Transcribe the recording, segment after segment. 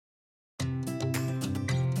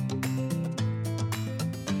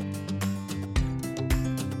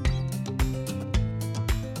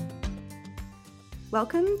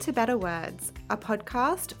Welcome to Better Words, a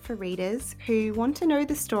podcast for readers who want to know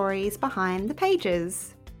the stories behind the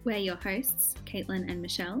pages. We're your hosts, Caitlin and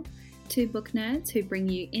Michelle, two book nerds who bring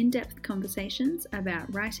you in-depth conversations about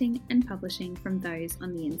writing and publishing from those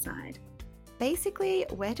on the inside. Basically,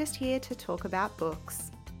 we're just here to talk about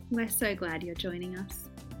books. We're so glad you're joining us.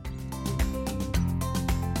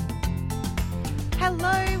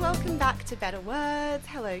 Hello, welcome back to Better Words.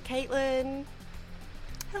 Hello, Caitlin.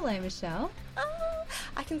 Hello, Michelle. Oh,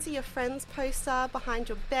 I can see your friend's poster behind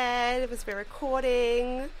your bed as we're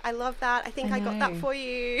recording. I love that. I think I got that for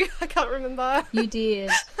you. I can't remember. You did.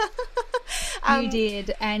 You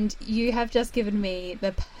did. And you have just given me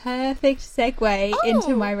the perfect segue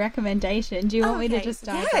into my recommendation. Do you want me to just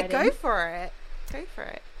dive right in? Yeah, go for it. Go for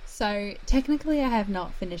it. So, technically I have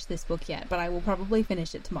not finished this book yet, but I will probably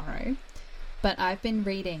finish it tomorrow. But I've been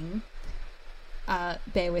reading,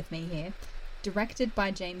 bear with me here, directed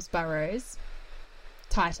by James Burrows,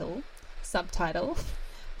 subtitle,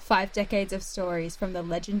 5 Decades of Stories from the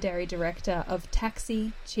legendary director of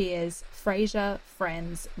Taxi, Cheers, Frasier,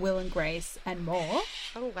 Friends, Will and Grace, and more.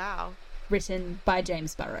 Oh, wow. Written by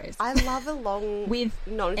James Burrows. I love a long with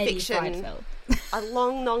non-fiction. A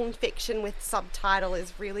long non-fiction with subtitle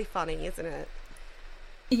is really funny, isn't it?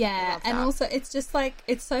 Yeah, and also it's just like,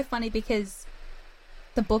 it's so funny because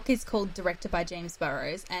the book is called Directed by James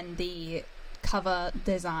Burrows and the cover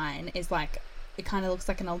design is like, it kind of looks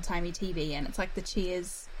like an old-timey TV and it's like the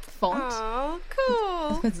Cheers font. Oh,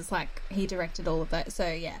 cool. Because it's like he directed all of that. So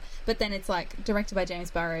yeah, but then it's like directed by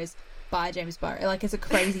James Burrows by James Burrows. Like, it's a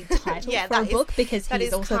crazy title for a book because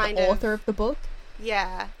he's also the author of the book.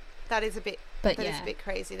 Yeah, that is a bit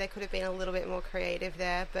crazy. They could have been a little bit more creative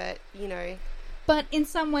there, but you know. But in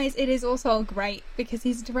some ways it is also great because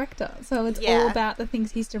he's a director. So it's all about the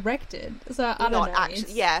things he's directed. So I don't know.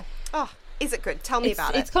 Actually, yeah. Oh, is it good? Tell me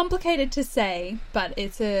about it. It's complicated to say, but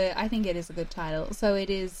I think it is a good title. So it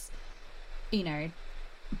is, you know,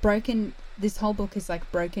 broken. This whole book is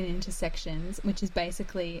like broken into sections, which is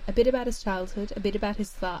basically a bit about his childhood, a bit about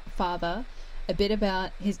his father, a bit about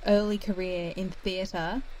his early career in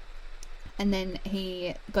theatre, and then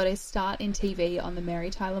he got his start in TV on the Mary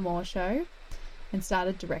Tyler Moore Show and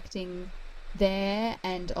started directing there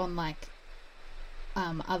and on like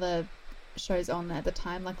other shows on at the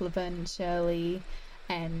time, like Laverne and Shirley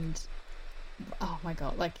and oh my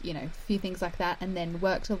god, like, you know, a few things like that, and then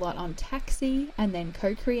worked a lot on Taxi and then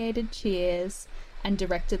co-created Cheers and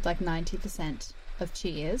directed like 90% of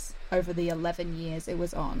Cheers over the 11 years it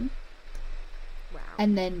was on. Wow.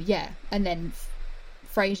 And then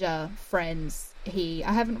Frasier, Friends, I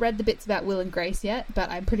haven't read the bits about Will and Grace yet,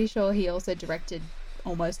 but I'm pretty sure he also directed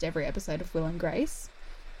almost every episode of Will and Grace.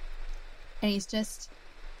 And he's just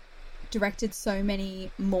directed so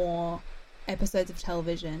many more episodes of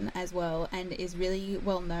television as well, and is really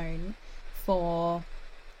well known for,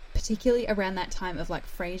 particularly around that time of like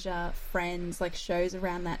Frasier, Friends, like shows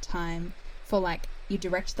around that time, for like, you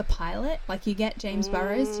direct the pilot, like you get James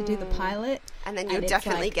Burrows to do the pilot, and then you'll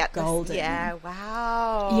definitely get golden. This, yeah,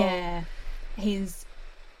 wow. Yeah, he's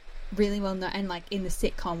really well known, and like in the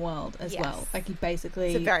sitcom world as well. Like he basically,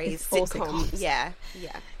 it's a very sitcom.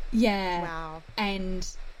 Yeah. Wow.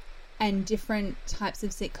 And different types of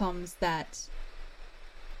sitcoms that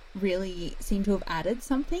really seem to have added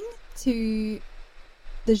something to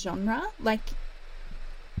the genre. Like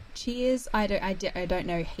Cheers, I don't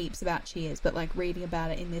know heaps about Cheers, but like reading about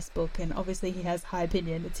it in this book, and obviously he has high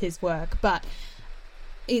opinion, it's his work, but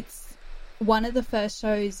it's one of the first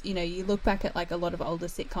shows, you know, you look back at like a lot of older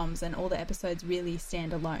sitcoms and all the episodes really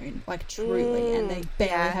stand alone, like truly, and they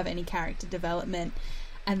barely have any character development,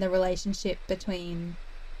 and the relationship between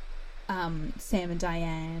Sam and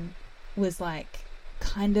Diane was like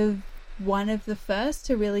kind of one of the first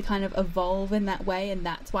to really kind of evolve in that way, and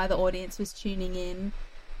that's why the audience was tuning in,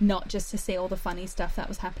 not just to see all the funny stuff that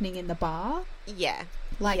was happening in the bar. They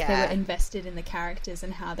were invested in the characters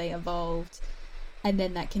and how they evolved, and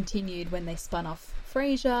then that continued when they spun off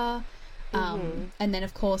Frasier, and then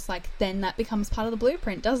of course like then that becomes part of the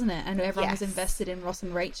blueprint, doesn't it? And everyone was invested in Ross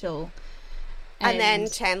and Rachel. And then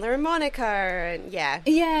Chandler and Monica, and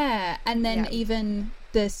and then even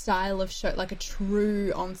the style of show, like a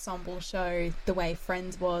true ensemble show, the way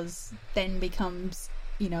Friends was, then becomes,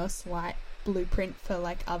 you know, a slight blueprint for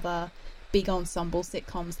like other big ensemble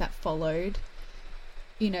sitcoms that followed.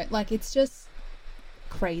 You know, like it's just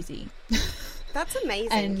crazy. That's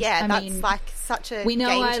amazing. And, that's like such a we know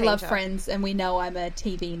game I changer. love Friends, and we know I'm a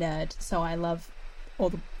TV nerd, so I love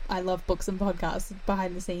I love books and podcasts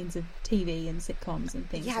behind the scenes of TV and sitcoms and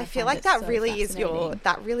things. Yeah, I feel like that really is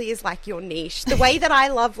like your niche. The way that I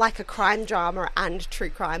love like a crime drama and true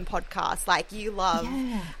crime podcast, like you love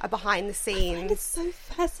a behind the scenes. I find it's so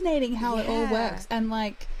fascinating how it all works, and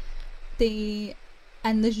like the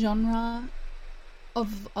genre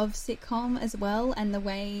of sitcom as well, and the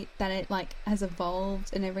way that it like has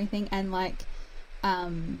evolved and everything, and like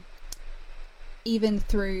even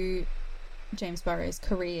through James Burrows'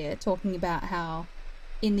 career, talking about how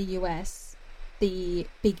in the US the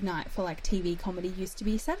big night for like TV comedy used to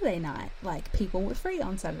be Saturday night, like people were free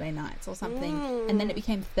on Saturday nights or something, and then it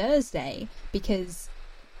became Thursday because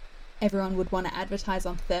everyone would want to advertise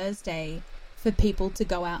on Thursday for people to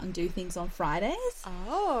go out and do things on Fridays.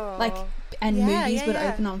 Oh. Like, and movies would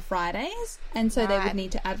open on Fridays, and so they would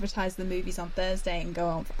need to advertise the movies on Thursday and go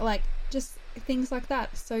on, like, just things like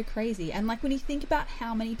that. So crazy. And like when you think about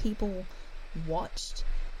how many people watched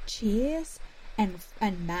Cheers and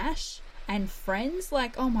MASH and Friends,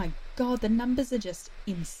 like, oh my god, the numbers are just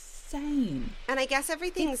insane. And I guess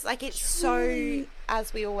everything's like, it's so,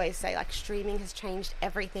 as we always say, like streaming has changed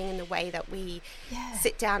everything in the way that we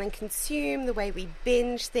sit down and consume, the way we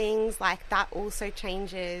binge things, like that also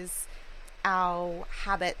changes our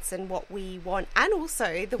habits and what we want, and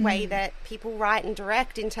also the way that people write and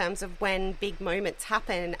direct in terms of when big moments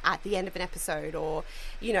happen at the end of an episode, or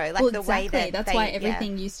you know, like the way that that's why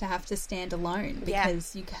everything used to have to stand alone,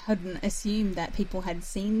 because you couldn't assume that people had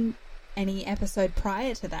seen any episode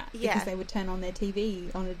prior to that, because they would turn on their TV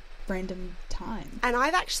on a random time. And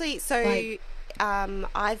I've actually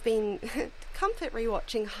I've been comfort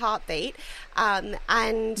rewatching Heartbeat, and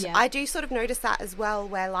I do sort of notice that as well,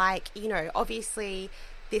 where like, you know, obviously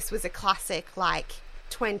this was a classic, like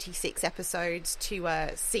 26 episodes to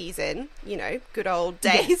a season, you know, good old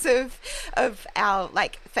days of our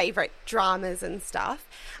like favorite dramas and stuff,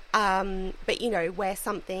 but you know, where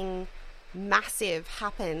something massive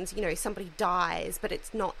happens, you know, somebody dies, but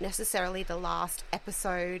it's not necessarily the last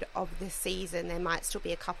episode of the season. There might still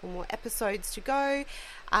be a couple more episodes to go,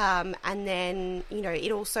 and then, you know,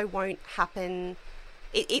 it also won't happen.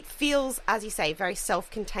 It feels, as you say, very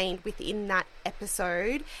self-contained within that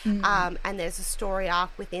episode, and there's a story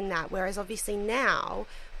arc within that, whereas obviously now,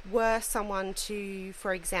 were someone to,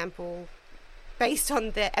 for example, based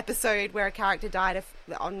on the episode where a character died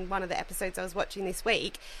on one of the episodes I was watching this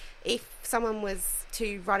week, if someone was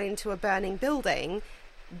to run into a burning building,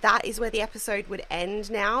 that is where the episode would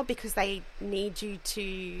end now, because they need you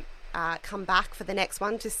to come back for the next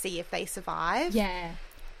one to see if they survive. Yeah.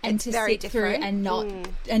 And it's to very sit different. through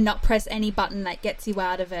and not press any button that gets you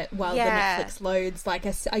out of it while the Netflix loads. Like,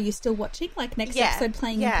 are you still watching? Like, next episode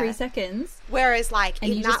playing in 3 seconds. Whereas, like,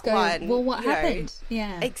 and in you that just go, one, well, what happened?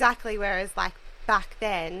 Yeah, exactly. Whereas, like, back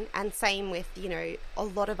then, and same with, you know, a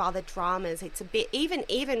lot of other dramas, it's a bit,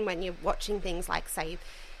 even when you're watching things like, say,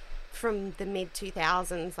 from the mid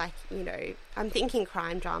 2000s, like, you know, I'm thinking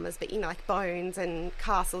crime dramas, but, you know, like Bones and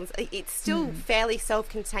Castles, it's still fairly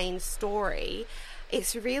self-contained story.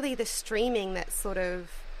 It's really the streaming that sort of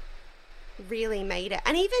really made it.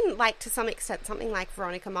 And even, like, to some extent, something like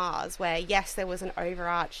Veronica Mars, where, yes, there was an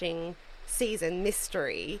overarching season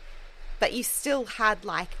mystery, but you still had,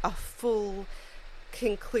 like, a full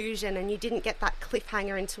conclusion, and you didn't get that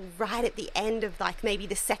cliffhanger until right at the end of, like, maybe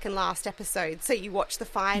the second last episode, so you watch the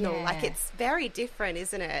final. Like, it's very different,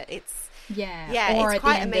 isn't it? It's or it's at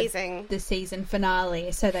quite the end amazing of the season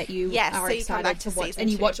finale, so that you are so you excited to watch, and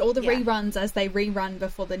you watch all the reruns as they rerun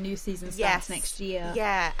before the new season starts next year.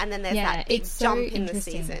 And then there's that big jump so in the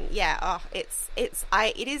season.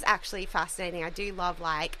 It is actually fascinating. I do love,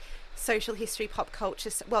 like, social history, pop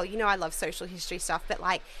culture. Well, you know, I love social history stuff, but,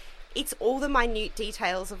 like, it's all the minute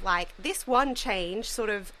details of, like, this one change sort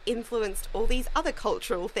of influenced all these other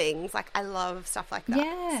cultural things. Like, I love stuff like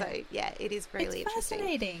that. So it is really interesting.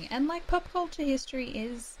 Fascinating. And, like, pop culture history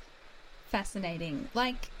is fascinating.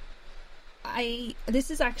 Like, this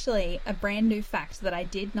is actually a brand new fact that I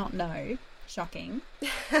did not know. Shocking.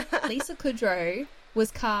 Lisa Kudrow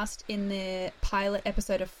was cast in the pilot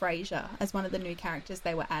episode of Frasier as one of the new characters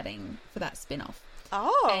they were adding for that spin-off.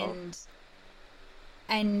 Oh.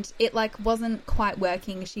 And it, like, wasn't quite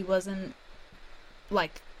working. She wasn't,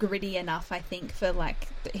 like, gritty enough, I think, for, like,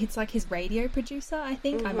 it's like his radio producer, I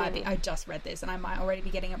think. I just read this and I might already be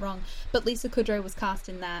getting it wrong. But Lisa Kudrow was cast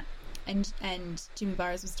in that, and Jimmy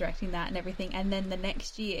Burrows was directing that and everything. And then the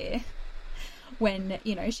next year, when,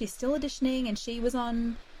 you know, she's still auditioning, and she was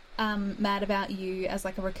on Mad About You as,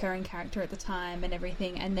 like, a recurring character at the time and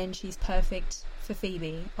everything. And then she's perfect for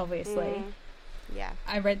Phoebe, obviously. Yeah.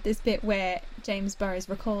 I read this bit where James Burrows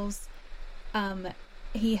recalls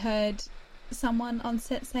he heard someone on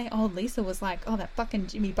set say, "Oh, Lisa was like, oh, that fucking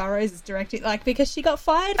Jimmy Burrows is directing," like, because she got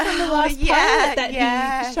fired from the last pilot that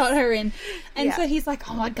he shot her in, and so he's like,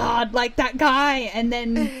 "Oh my god, like that guy," and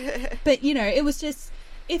then, but you know, it was just.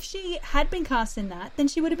 If she had been cast in that, then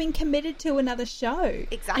she would have been committed to another show.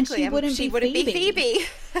 Exactly. And she wouldn't be Phoebe.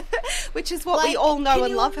 Which is what like, we all know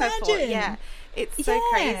and love imagine? her for. Yeah. It's so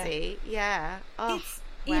crazy. Yeah. Oh, it's,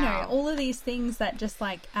 you know, all of these things that just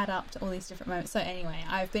like add up to all these different moments. So anyway,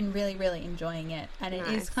 I've been really, really enjoying it. And it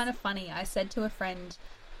is kind of funny. I said to a friend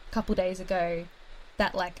a couple days ago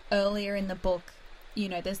that like earlier in the book, you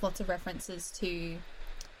know, there's lots of references to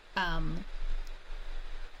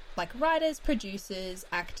like writers, producers,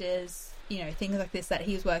 actors, you know, things like this that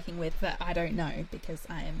he was working with that I don't know because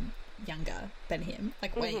I am younger than him,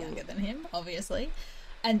 like way younger than him, obviously.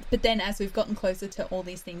 But then as we've gotten closer to all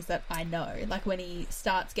these things that I know, like when he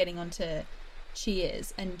starts getting onto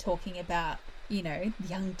Cheers and talking about, you know,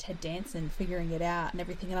 young Ted Danson figuring it out and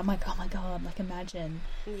everything, and I'm like, oh my god, like imagine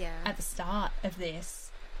at the start of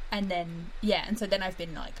this, and then and so then I've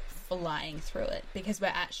been like flying through it because we're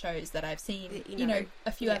at shows that I've seen, you know,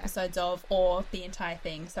 a few episodes of or the entire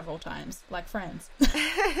thing several times, like Friends.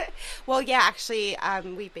 Well, yeah, actually,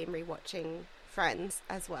 we've been rewatching Friends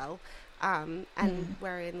as well, and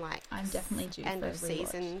we're in like I'm definitely due end for of a rewatch.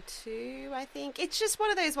 season 2, I think. It's just one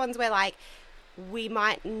of those ones where like we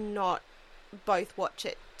might not both watch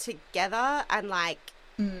it together and like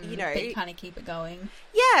you know, but you kind of keep it going.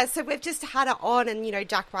 Yeah, so we've just had it on, and you know,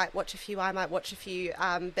 Jack might watch a few, I might watch a few,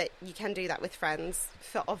 but you can do that with Friends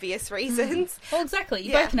for obvious reasons. Well, exactly.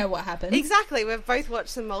 You both know what happens. Exactly. We've both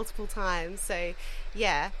watched them multiple times, so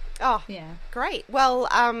yeah. Oh, yeah, great. Well,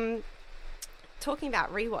 talking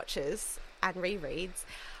about rewatches and rereads,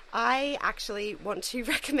 I actually want to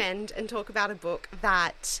recommend and talk about a book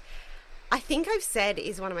that I think I've said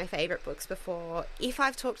is one of my favourite books before. If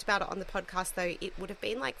I've talked about it on the podcast, though, it would have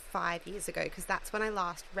been like 5 years ago because that's when I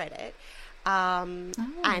last read it.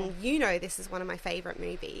 And you know this is one of my favourite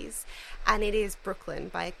movies, and it is Brooklyn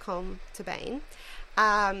by Huma Qureshi.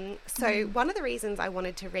 So one of the reasons I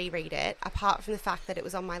wanted to reread it, apart from the fact that it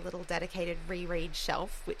was on my little dedicated reread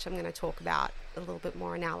shelf, which I'm going to talk about a little bit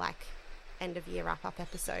more in our like end of year wrap up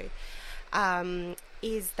episode,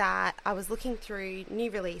 is that I was looking through new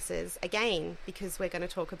releases again because we're going to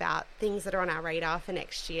talk about things that are on our radar for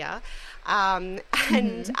next year, and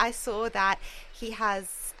I saw that he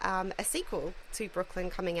has a sequel to Brooklyn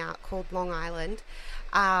coming out called Long Island,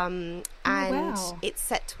 and it's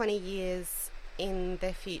set 20 years in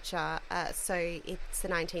the future, so it's the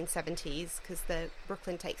 1970s because the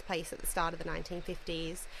Brooklyn takes place at the start of the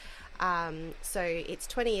 1950s, so it's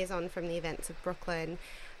 20 years on from the events of Brooklyn.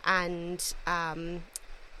 And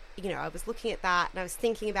you know, I was looking at that and I was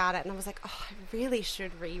thinking about it and I was like, oh, I really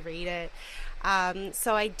should reread it.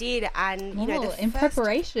 So I did, and you know, in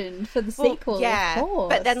preparation for the sequel, yeah. Of course.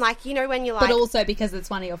 But then, like, you know, when you're like, but also because it's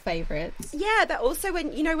one of your favorites. Yeah, but also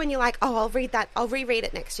when you know when you're like, oh, I'll reread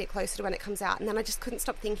it next year closer to when it comes out, and then I just couldn't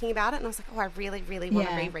stop thinking about it, and I was like, oh, I really, really want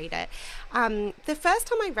to reread it. The first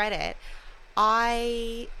time I read it,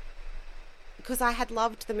 because I had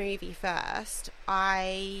loved the movie first,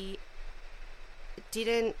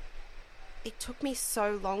 it took me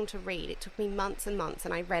so long to read. It took me months and months,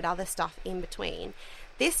 and I read other stuff in between.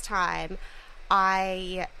 This time,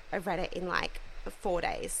 I read it in like 4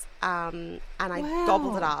 days, and I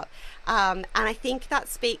gobbled it up. And I think that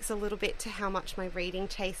speaks a little bit to how much my reading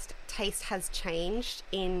taste has changed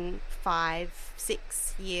in 5-6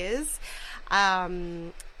 years.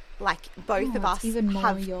 Like both of us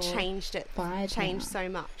have changed so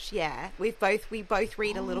much. Yeah, we both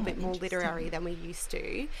read a little bit more literary than we used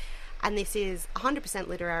to, and this is 100%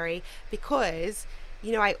 literary because,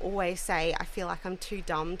 you know, I always say I feel like I'm too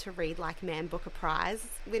dumb to read like Man Booker Prize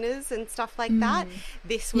winners and stuff like that.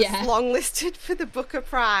 This was longlisted for the Booker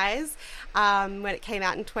Prize when it came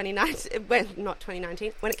out in 2019.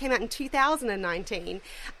 When it came out in 2019,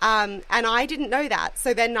 and I didn't know that.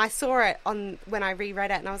 So then I saw it when I reread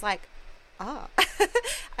it, and I was like, oh,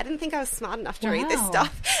 I didn't think I was smart enough to read this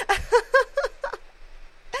stuff.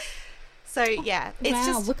 So yeah, it's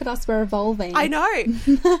just, look at us, we're evolving. I know.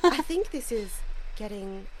 I think this is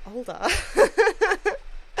getting older.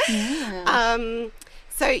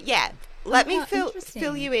 So yeah, let me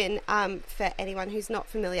fill you in for anyone who's not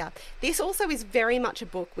familiar. This also is very much a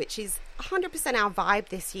book which is 100% our vibe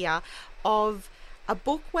this year, of a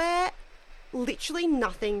book where literally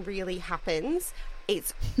nothing really happens.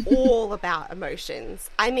 It's all about emotions.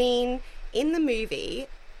 I mean, in the movie,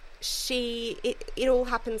 it all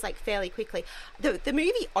happens like fairly quickly. The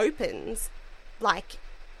movie opens like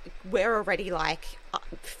we're already like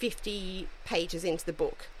 50 pages into the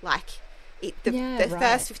book. Like, the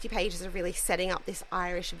first 50 pages are really setting up this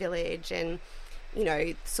Irish village and, you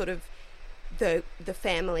know, sort of the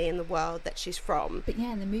family and the world that she's from. But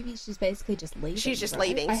yeah, in the movie, she's basically just leaving. She's just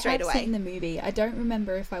leaving straight away. I have seen the movie. I don't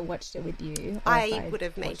remember if I watched it with you. I would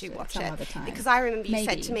have made you watch it because I remember you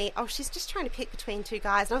said to me, "Oh, she's just trying to pick between two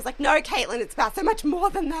guys," and I was like, "No, Caitlin, it's about so much more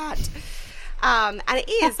than that." And it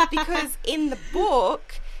is, because in the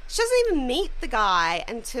book, she doesn't even meet the guy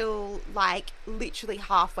until like literally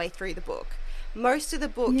halfway through the book. Most of the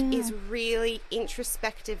book is really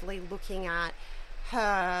introspectively looking at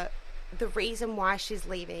the reason why she's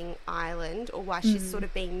leaving Ireland, or why she's sort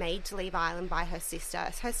of being made to leave Ireland by her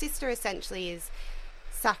sister. Her sister essentially is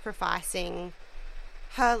sacrificing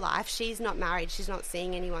her life. She's not married, she's not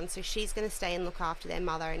seeing anyone, so she's going to stay and look after their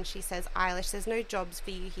mother. And she says, Eilish, there's no jobs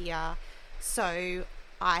for you here, so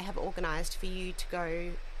I have organised for you to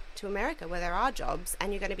go to America where there are jobs,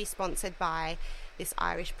 and you're going to be sponsored by this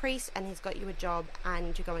Irish priest, and he's got you a job,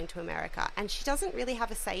 and you're going to America. And she doesn't really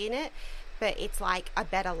have a say in it, but it's like a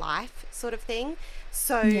better life sort of thing.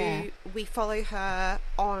 So we follow her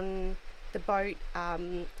on the boat.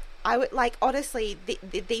 I would like, honestly,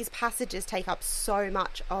 these passages take up so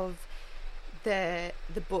much of the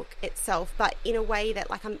book itself, but in a way that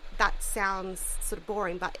like that sounds sort of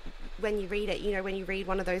boring, but when you read it, you know, when you read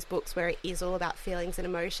one of those books where it is all about feelings and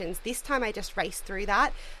emotions, this time I just raced through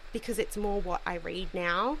that because it's more what I read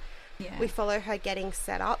now. We follow her getting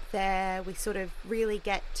set up there. We sort of really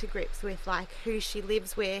get to grips with like who she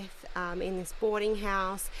lives with in this boarding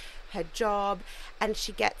house, her job, and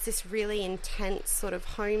she gets this really intense sort of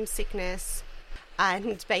homesickness.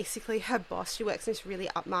 And basically her boss, she works in this really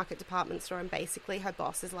upmarket department store, and basically her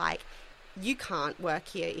boss is like, you can't work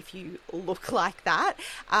here if you look like that,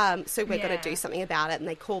 so we're going to do something about it. And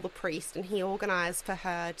they call the priest, and he organised for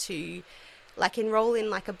her to like enroll in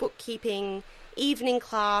like a bookkeeping evening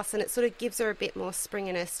class, and it sort of gives her a bit more spring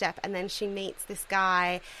in her step. And then she meets this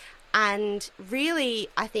guy, and really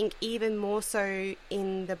I think even more so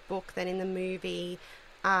in the book than in the movie,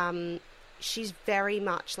 she's very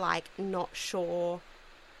much like not sure.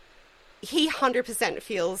 He 100%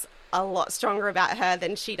 feels a lot stronger about her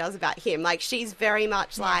than she does about him. Like she's very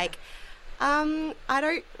much like I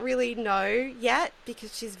don't really know yet,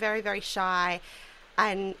 because she's very, very shy.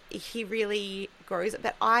 And he really grows.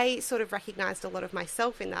 But I sort of recognised a lot of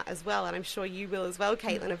myself in that as well. And I'm sure you will as well,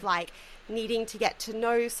 Caitlin, of like needing to get to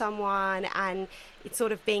know someone, and it's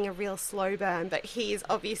sort of being a real slow burn. But he is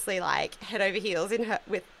obviously like head over heels in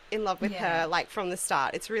love with her, like from the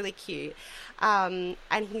start. It's really cute. And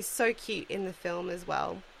he's so cute in the film as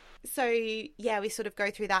well. So yeah, we sort of go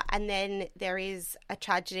through that. And then there is a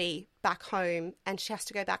tragedy back home, and she has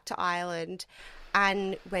to go back to Ireland.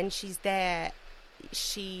 And when she's there,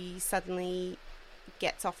 she suddenly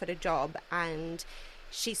gets offered a job, and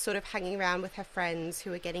she's sort of hanging around with her friends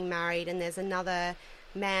who are getting married, and there's another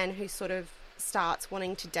man who sort of starts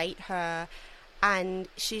wanting to date her, and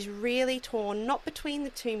she's really torn, not between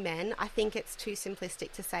the two men. I think it's too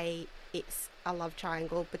simplistic to say it's a love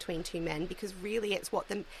triangle between two men, because really it's what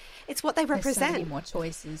they represent. There's so many more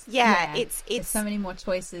choices. It's there's so many more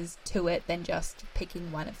choices to it than just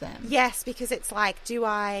picking one of them. Yes, because it's like, do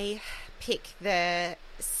I pick the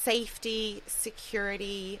safety,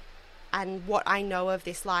 security, and what I know of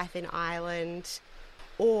this life in Ireland,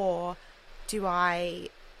 or do I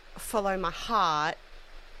follow my heart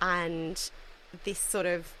and this sort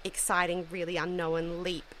of exciting, really unknown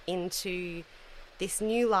leap into this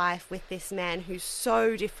new life with this man who's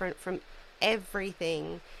so different from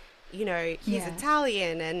everything? You know, he's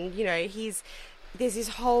Italian, and you know, there's this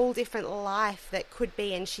whole different life that could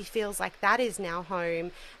be, and she feels like that is now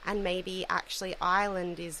home, and maybe actually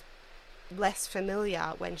Ireland is less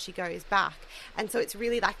familiar when she goes back. And so it's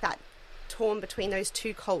really like that torn between those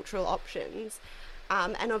two cultural options.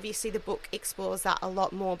 And obviously the book explores that a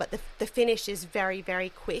lot more, but the finish is very, very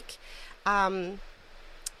quick.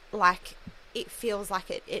 Like, it feels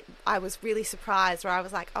like I was really surprised, where I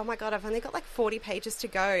was like, oh my God, I've only got like 40 pages to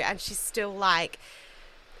go, and she's still like,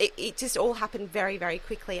 it just all happened very, very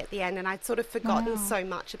quickly at the end, and I'd sort of forgotten so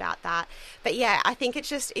much about that. But yeah, I think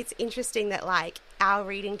it's interesting that like our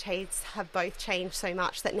reading tastes have both changed so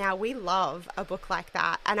much that now we love a book like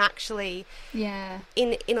that. And actually,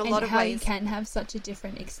 in a lot of ways, how you can have such a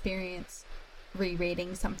different experience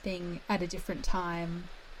rereading something at a different time,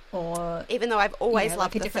 or even though I've always loved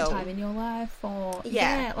like a the different film. time in your life, or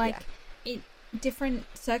different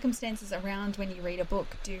circumstances around when you read a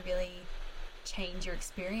book do really change your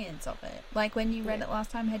experience of it. Like when you read it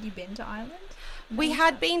last time, had you been to Ireland? We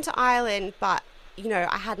had been to Ireland, but you know,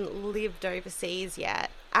 I hadn't lived overseas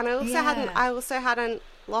yet, and I also hadn't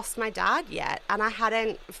lost my dad yet, and I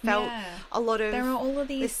hadn't felt a lot of, there are all of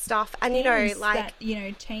these this stuff, and you know, like that, you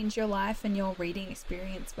know, change your life and your reading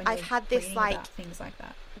experience when I've had this, like, about things like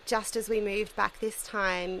that. Just as we moved back this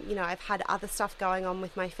time, you know, I've had other stuff going on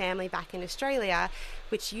with my family back in Australia,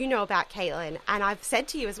 which you know about, Caitlin, and I've said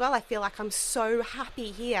to you as well, I feel like I'm so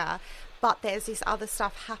happy here, but there's this other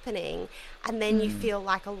stuff happening, and then you feel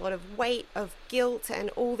like a lot of weight of guilt and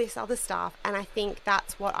all this other stuff, and I think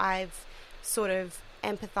that's what I've sort of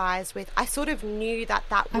empathized with. I sort of knew that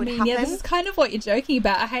would happen. Yeah, this is kind of what you're joking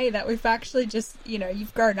about. Hey, that we've actually just, you know,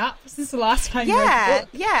 you've grown up since the last time you read the book.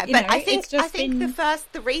 Yeah, you but know, I think been...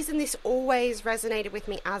 the reason this always resonated with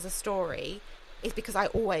me as a story is because I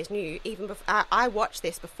always knew, even before I watched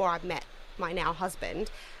this before I met my now husband,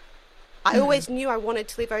 I always knew I wanted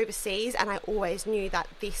to live overseas, and I always knew that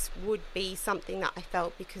this would be something that I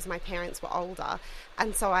felt because my parents were older,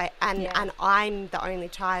 and so and I'm the only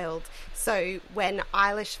child. So when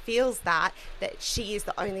Eilish feels that she is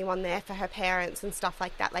the only one there for her parents and stuff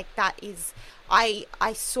like that is, I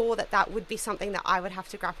saw that would be something that I would have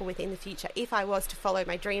to grapple with in the future if I was to follow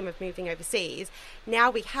my dream of moving overseas.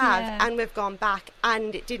 Now we have, and we've gone back,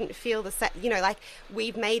 and it didn't feel the same. You know, like,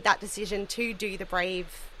 we've made that decision to do the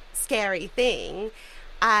brave, scary thing,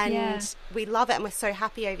 and we love it, and we're so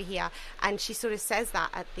happy over here. And she sort of says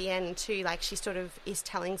that at the end too, like, she sort of is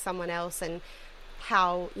telling someone else, and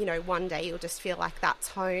how, you know, one day you'll just feel like that's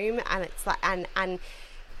home, and it's like, and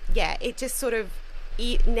yeah, it just sort of,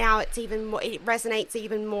 now it's even more, it resonates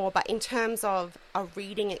even more. But in terms of a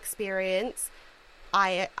reading experience,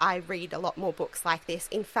 I read a lot more books like this.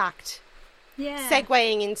 In fact,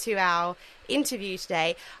 segueing into our interview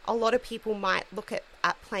today, a lot of people might look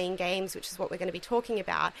at playing games, which is what we're going to be talking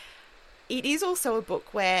about. It is also a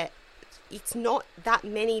book where it's not that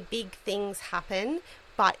many big things happen,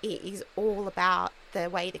 but it is all about the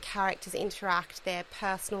way the characters interact, their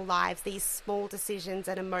personal lives, these small decisions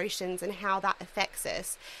and emotions, and how that affects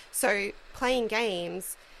us. So playing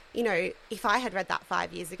games, you know, if I had read that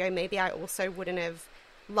 5 years ago, maybe I also wouldn't have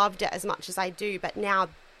loved it as much as I do. But now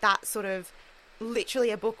that sort of, literally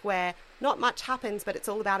a book where not much happens, but it's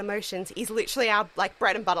all about emotions, is literally our, like,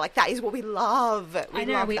 bread and butter. Like, that is what we love.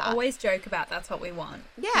 We always joke about that's what we want.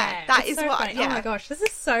 That is so what funny. Oh my gosh, this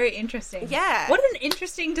is so interesting. Yeah, what an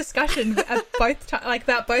interesting discussion about both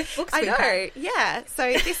books. I know. Yeah,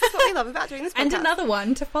 so this is what we love about doing this podcast. And another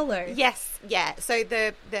one to follow. Yes, yeah. So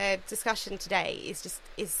the discussion today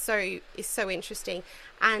is so interesting,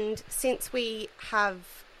 and since we have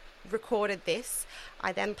recorded this,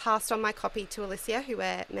 I then passed on my copy to Alicia, who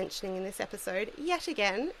we're mentioning in this episode yet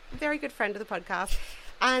again, very good friend of the podcast,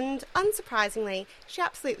 and unsurprisingly, she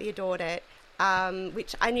absolutely adored it,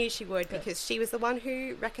 which I knew she would, because she was the one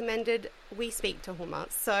who recommended we speak to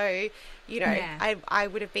Huma. So, you know, I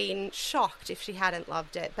would have been shocked if she hadn't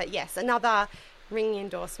loved it. But yes, another ringing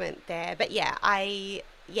endorsement there. But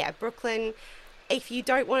Brooklyn, if you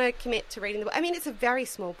don't want to commit to reading the book, I mean, it's a very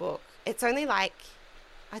small book. It's only like,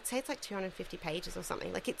 I'd say it's like 250 pages or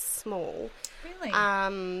something. Like, it's small. Really?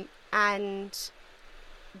 And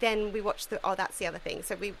then we watched that's the other thing.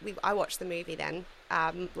 So I watched the movie then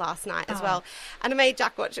last night as well. And I made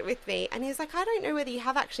Jack watch it with me. And he was like, I don't know whether you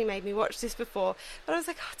have actually made me watch this before. But I was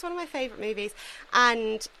like, it's one of my favourite movies.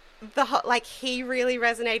 And he really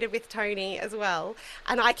resonated with Tony as well.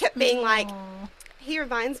 And I kept being like, he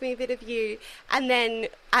reminds me a bit of you. And then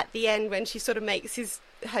at the end, when she sort of makes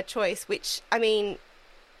her choice, which, I mean,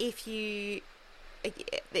 if you,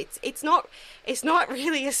 it's not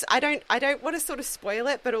really I don't want to sort of spoil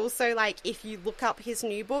it, but also, like, if you look up his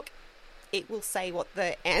new book, it will say what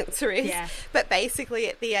the answer is. But basically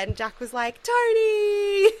at the end, Jack was like,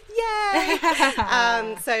 Tony, yay.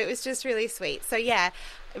 So it was just really sweet. So yeah,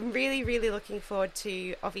 I'm really, really looking forward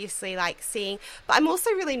to, obviously, like, seeing, but I'm also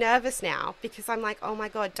really nervous now, because I'm like, oh my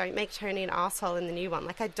God, don't make Tony an asshole in the new one.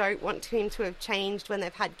 Like, I don't want him to have changed when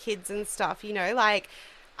they've had kids and stuff, you know, like,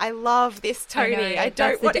 I love this Tony. I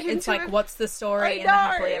don't want him to. It's like, what's the story in the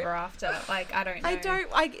happily ever after? Like, I don't know. I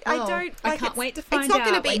don't. I can't wait to find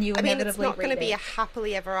out when you inevitably read it. It's not going to be a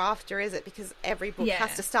happily ever after, is it? Because every book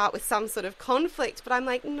has to start with some sort of conflict. But I'm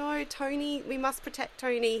like, no, Tony, we must protect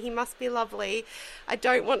Tony. He must be lovely. I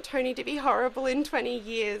don't want Tony to be horrible in 20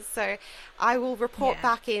 years. So I will report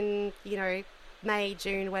back in, you know, May,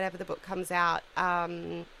 June, whenever the book comes out.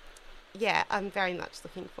 I'm very much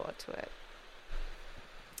looking forward to it.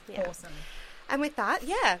 Yeah. Awesome. And with that,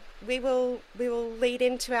 we will lead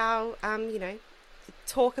into our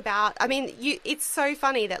talk about, I mean, it's so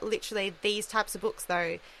funny that literally these types of books,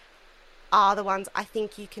 though, are the ones I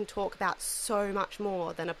think you can talk about so much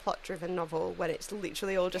more than a plot-driven novel, when it's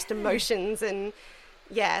literally all just emotions and,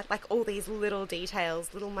 yeah, like all these little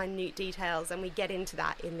details, little minute details, and we get into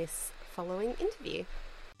that in this following interview.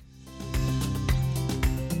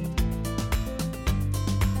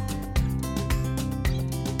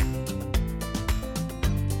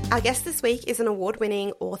 Our guest this week is an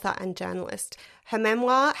award-winning author and journalist. Her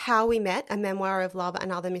memoir, How We Met, A Memoir of Love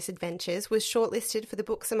and Other Misadventures, was shortlisted for the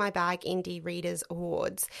Books in My Bag Indie Readers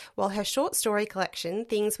Awards, while her short story collection,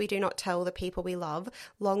 Things We Do Not Tell the People We Love,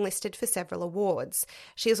 longlisted for several awards.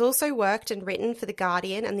 She has also worked and written for The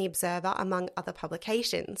Guardian and The Observer, among other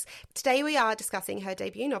publications. Today we are discussing her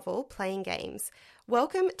debut novel, Playing Games.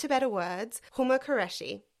 Welcome to Better Words, Huma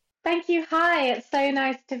Qureshi. Thank you. Hi, it's so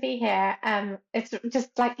nice to be here. It's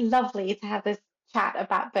just like lovely to have this chat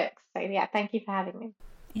about books. So yeah, thank you for having me.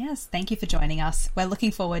 Yes, thank you for joining us. We're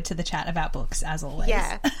looking forward to the chat about books as always.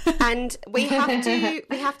 Yeah, and we have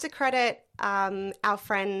to credit our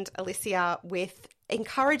friend Alicia with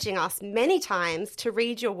encouraging us many times to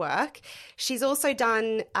read your work. She's also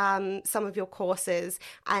done some of your courses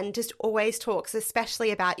and just always talks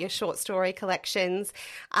especially about your short story collections,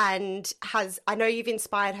 and I know you've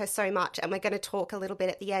inspired her so much, and we're going to talk a little bit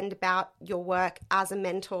at the end about your work as a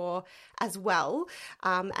mentor as well,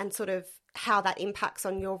 and sort of how that impacts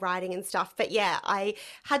on your writing and stuff. But yeah, I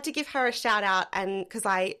had to give her a shout out, and because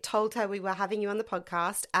I told her we were having you on the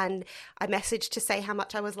podcast, and I messaged to say how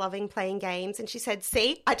much I was loving Playing Games, and she said,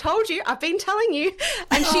 "See, I told you, I've been telling you."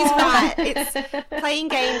 And she's right. It's Playing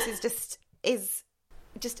Games is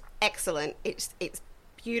just excellent. It's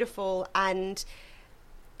beautiful, and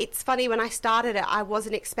it's funny, when I started it, I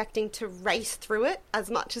wasn't expecting to race through it as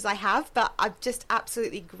much as I have, but I'm just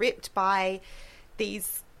absolutely gripped by the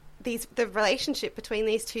relationship between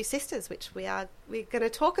these two sisters, which we're going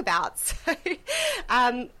to talk about. So,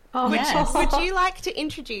 would you like to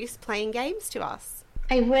introduce Playing Games to us?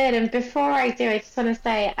 I would, and before I do, I just want to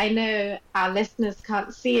say, I know our listeners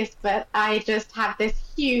can't see us, but I just have this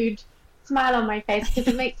huge smile on my face because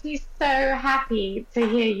it makes me so happy to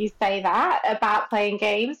hear you say that about Playing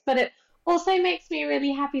Games, but it also makes me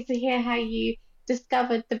really happy to hear how you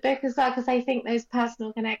discovered the book as well, because I think those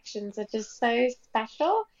personal connections are just so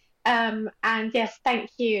special. And yes,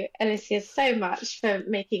 thank you, Alicia, so much for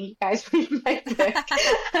making you guys read my book.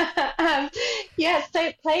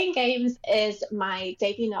 So Playing Games is my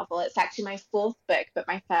debut novel. It's actually my fourth book, but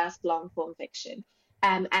my first long form fiction.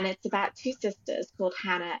 And it's about two sisters called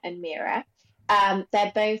Hannah and Mira.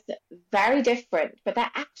 They're both very different, but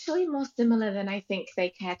they're actually more similar than I think they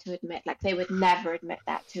care to admit. Like, they would never admit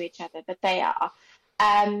that to each other, but they are.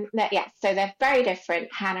 So they're very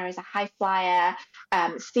different. Hannah is a high flyer,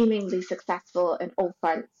 seemingly successful in all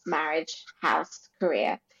fronts, marriage, house,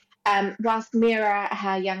 career. Whilst Mira,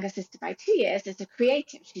 her younger sister by 2 years, is a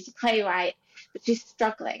creative. She's a playwright, but she's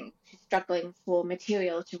struggling. She's struggling for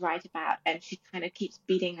material to write about, and she kind of keeps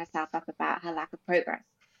beating herself up about her lack of progress.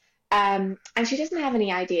 And she doesn't have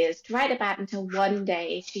any ideas to write about until one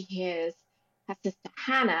day she hears her sister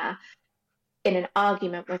Hannah in an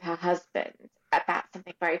argument with her husband about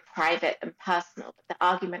something very private and personal, but the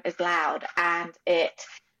argument is loud, and it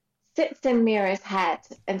sits in Mira's head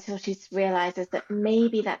until she realizes that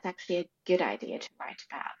maybe that's actually a good idea to write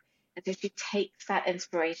about. And so she takes that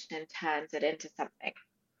inspiration and turns it into something.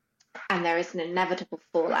 And there is an inevitable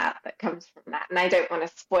fallout that comes from that. And I don't want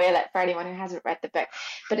to spoil it for anyone who hasn't read the book,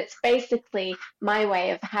 but it's basically my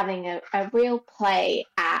way of having a real play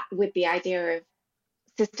with the idea of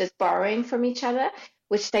sisters borrowing from each other,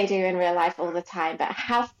 which they do in real life all the time. But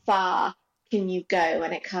how far can you go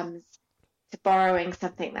when it comes to borrowing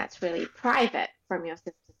something that's really private from your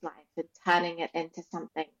sister's life and turning it into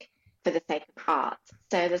something for the sake of art?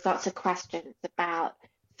 So there's lots of questions about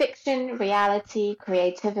fiction, reality,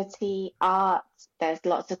 creativity, art. There's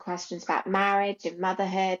lots of questions about marriage and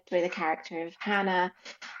motherhood through the character of Hannah.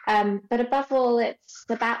 But above all, it's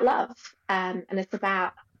about love, and it's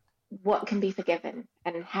about what can be forgiven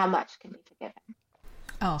and how much can be forgiven.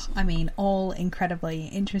 Oh, I mean, all incredibly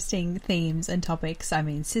interesting themes and topics. I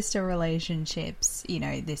mean, sister relationships, you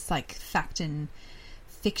know, this like fact and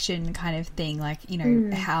fiction kind of thing, like, you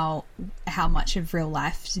know, how much of real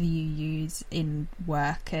life do you use in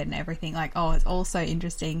work and everything. Like, oh, it's all so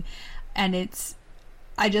interesting. And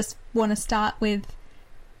I just want to start with,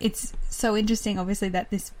 it's so interesting, obviously,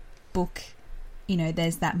 that this book, you know,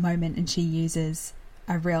 there's that moment and she uses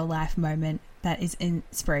a real life moment that is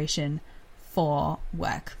inspiration for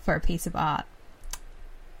work, for a piece of art.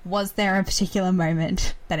 Was there a particular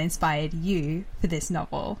moment that inspired you for this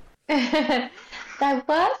novel? There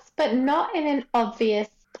was, but not in an obvious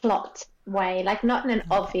plot way, like not in an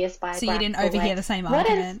obvious biographical way. So you didn't overhear the same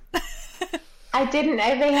argument? I didn't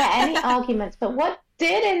overhear any arguments, but what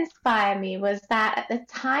did inspire me was that at the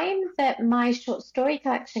time that my short story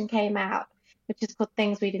collection came out, which is called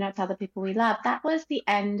Things We Do Not Tell the People We Love, that was the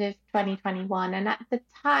end of 2021. And at the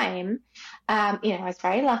time, I was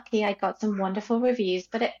very lucky. I got some wonderful reviews,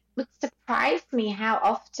 but it would surprise me how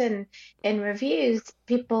often in reviews,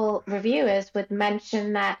 reviewers would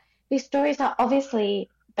mention that these stories are obviously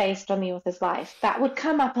based on the author's life. That would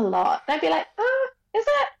come up a lot. And I'd be like, oh, is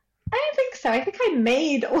it? I don't think so. I think I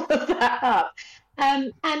made all of that up.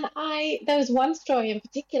 There was one story in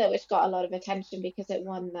particular which got a lot of attention because it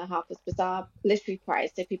won the Harper's Bazaar Literary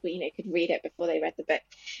Prize, so people, could read it before they read the book.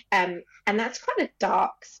 And that's quite a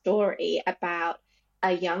dark story about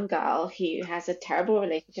a young girl who has a terrible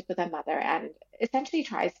relationship with her mother and essentially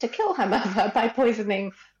tries to kill her mother by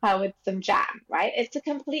poisoning her with some jam, right? It's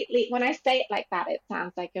when I say it like that, it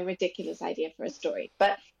sounds like a ridiculous idea for a story,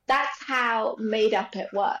 but that's how made up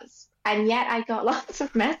it was. And yet I got lots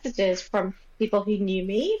of messages from people who knew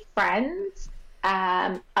me, friends,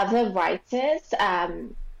 other writers,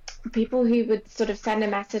 people who would sort of send a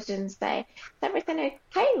message and say, "Is everything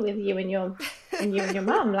okay with you and your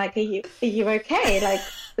mum? Like, are you okay? Like,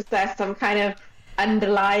 is there some kind of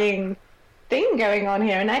underlying thing going on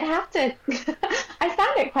here?" And I'd have to, I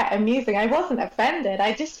found it quite amusing. I wasn't offended.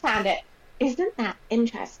 I just found it, isn't that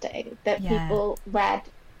interesting that people read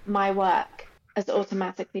my work as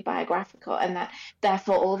automatically biographical, and that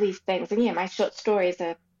therefore all these things, and my short stories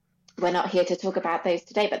we're not here to talk about those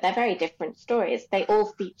today, but they're very different stories. They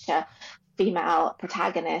all feature female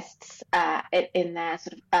protagonists in their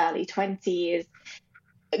sort of early 20s,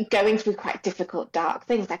 going through quite difficult, dark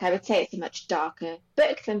things. Like, I would say it's a much darker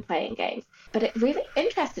book than Playing Games, but it really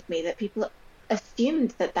interested me that people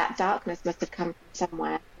assumed that darkness must have come from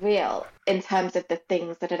somewhere real in terms of the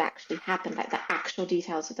things that had actually happened, like the actual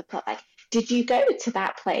details of the plot. Like, did you go to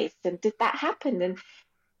that place and did that happen? And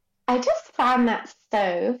I just found that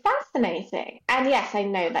so fascinating. And yes, I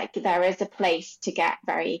know, like, there is a place to get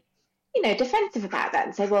very, defensive about that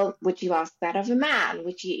and say, well, would you ask that of a man?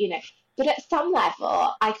 Would you, but at some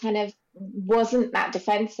level, I kind of wasn't that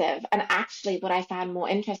defensive. And actually what I found more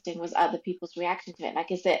interesting was other people's reaction to it.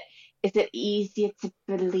 Like, is it easier to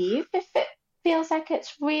believe if it feels like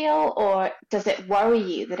it's real, or does it worry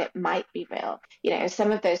you that it might be real?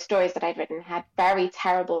 Some of those stories that I'd written had very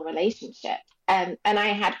terrible relationships. And I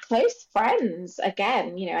had close friends,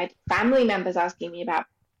 again, I had family members asking me about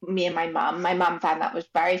me and my mum. My mum found that was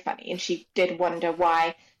very funny, and she did wonder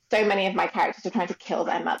why so many of my characters were trying to kill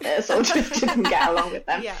their mothers or just didn't get along with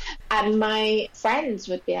them. Yeah. And my friends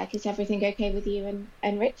would be like, is everything okay with you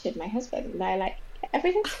and Richard, my husband? And they're like,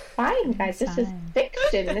 everything's fine, guys. This is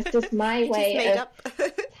fiction. This is my way of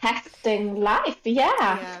testing life.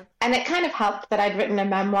 Yeah. And it kind of helped that I'd written a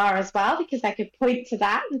memoir as well, because I could point to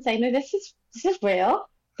that and say, no, this is real.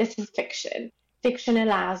 This is fiction. Fiction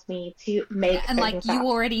allows me to make and like you up.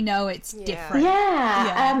 Already know it's different.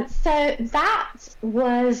 So that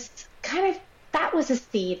was a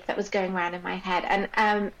seed that was going around in my head,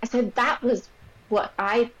 and so that was what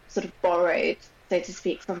I sort of borrowed, so to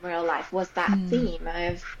speak, from real life, was that theme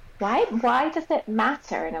of why does it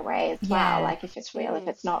matter in a way as well, like if it's real, if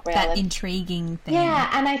it's not real, that intriguing thing.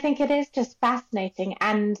 And I think it is just fascinating.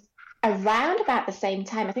 And around about the same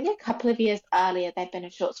time, I think a couple of years earlier, there'd been a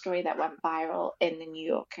short story that went viral in the New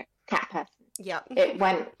York Cat Person. Yeah. It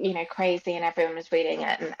went, crazy, and everyone was reading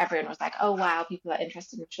it, and everyone was like, oh, wow, people are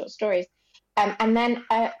interested in short stories. And then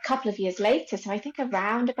a couple of years later, so I think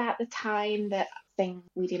around about the time that Thing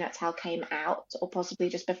We Do Not Tell came out, or possibly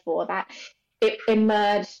just before that, it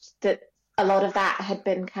emerged that a lot of that had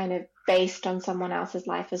been kind of based on someone else's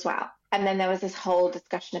life as well. And then there was this whole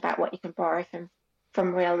discussion about what you can borrow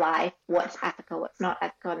from real life, what's ethical, what's not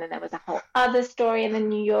ethical. And then there was a whole other story in the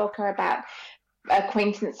New Yorker about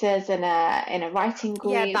acquaintances in a writing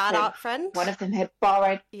group. Yeah, bad art friend. One of them had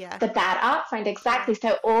borrowed the bad art friend, exactly.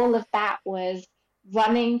 So all of that was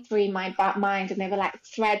running through my mind, and they were like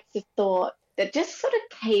threads of thought that just sort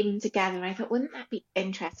of came together. And I thought, wouldn't that be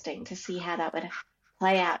interesting to see how that would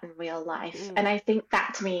play out in real life? And I think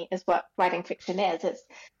that, to me, is what writing fiction is. It's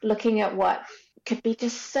looking at what could be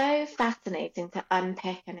just so fascinating to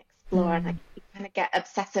unpick and explore, and like you kind of get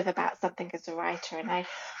obsessive about something as a writer. And I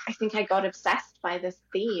think I got obsessed by this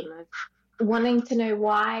theme of wanting to know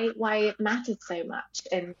why it mattered so much,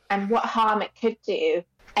 and what harm it could do,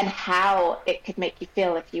 and how it could make you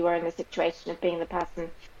feel if you were in the situation of being the person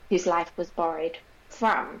whose life was borrowed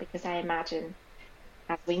from. Because I imagine,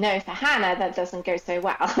 as we know, for Hannah, that doesn't go so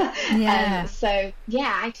well. I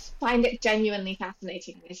just find it genuinely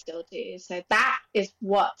fascinating, and I still do. So that is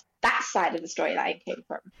what that side of the storyline came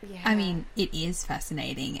from. I mean, it is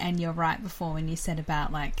fascinating, and you're right before when you said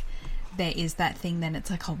about like there is that thing, then it's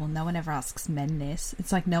like, oh, well, no one ever asks men this.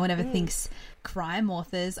 It's like no one ever thinks crime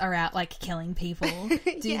authors are out, like, killing people,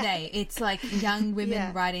 do they? It's like young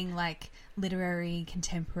women writing, like, literary,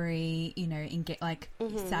 contemporary, you know,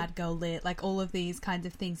 sad girl lit, like, all of these kinds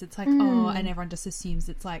of things. It's like, oh, and everyone just assumes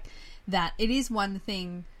it's like that. It is one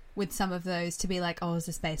thing with some of those to be like, oh, is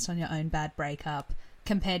this based on your own bad breakup?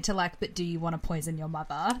 Compared to, like, but do you want to poison your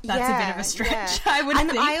mother? That's a bit of a stretch, I would think.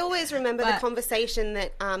 And I always remember the conversation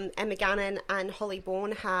that Emma Gannon and Holly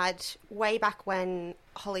Bourne had way back when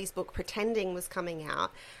Holly's book Pretending was coming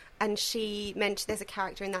out. And she mentioned there's a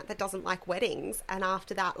character in that doesn't like weddings. And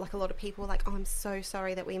after that, like, a lot of people were like, oh, I'm so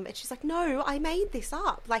sorry that we... And she's like, no, I made this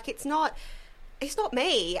up. Like, it's not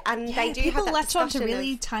me. And they do have that latch on to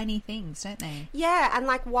really tiny things, don't they? Yeah, and,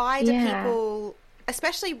 like, why do people...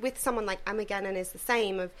 Especially with someone like Emma Gannon is the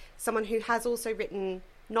same, of someone who has also written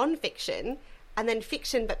non-fiction and then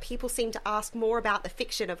fiction, but people seem to ask more about the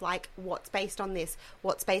fiction of, like, what's based on this,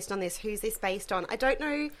 who's this based on. I don't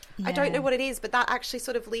know what it is, but that actually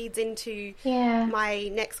sort of leads into my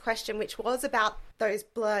next question, which was about those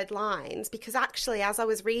blurred lines, because actually as I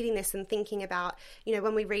was reading this and thinking about, you know,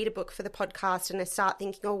 when we read a book for the podcast and I start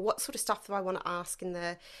thinking, oh, what sort of stuff do I want to ask in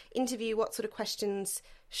the interview, what sort of questions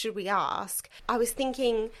should we ask, I was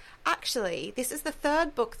thinking, actually, this is the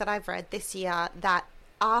third book that I've read this year that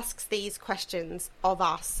asks these questions of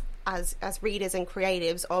us as readers and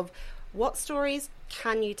creatives of what stories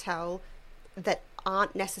can you tell that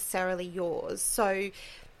aren't necessarily yours. So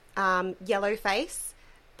Yellowface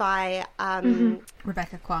by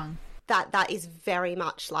Rebecca Kwong. That is very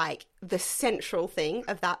much like the central thing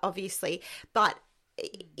of that, obviously, but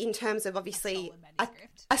in terms of obviously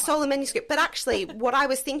a stolen manuscript. But actually what I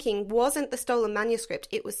was thinking wasn't the stolen manuscript.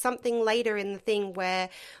 It was something later in the thing where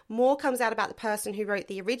more comes out about the person who wrote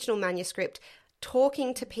the original manuscript,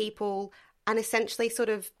 talking to people and essentially sort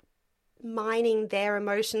of mining their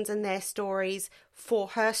emotions and their stories for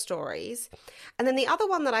her stories. And then the other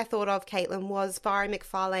one that I thought of, Caitlin, was Barry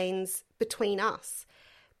McFarlane's Between Us,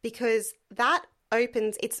 because that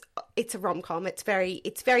opens, it's a rom-com. It's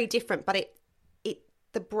very different, but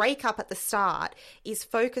the breakup at the start is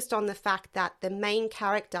focused on the fact that the main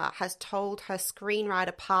character has told her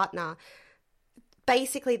screenwriter partner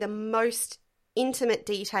basically the most intimate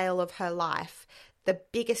detail of her life, the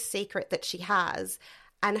biggest secret that she has,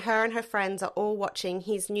 and her friends are all watching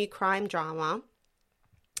his new crime drama,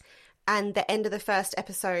 and the end of the first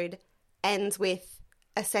episode ends with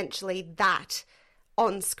essentially that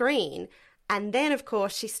on screen. And then, of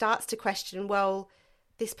course, she starts to question, well,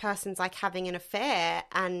 this person's like having an affair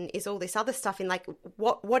and is all this other stuff in, like,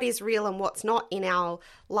 what is real and what's not in our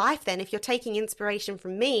life then? If you're taking inspiration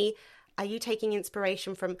from me, are you taking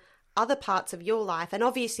inspiration from other parts of your life? And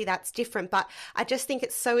obviously that's different, but I just think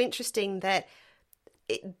it's so interesting that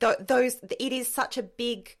it is such a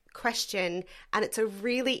big question and it's a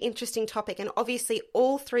really interesting topic. And obviously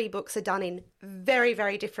all three books are done in very,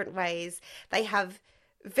 very different ways. They have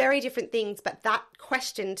very different things, but that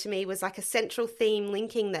question to me was like a central theme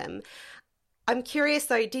linking them. I'm curious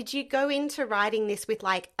though, did you go into writing this with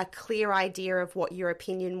like a clear idea of what your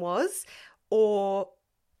opinion was, or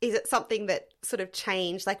is it something that sort of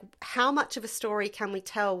changed? Like, how much of a story can we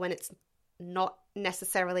tell when it's not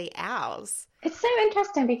necessarily ours? It's so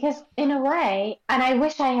interesting because in a way, and I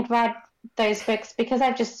wish I had read those books because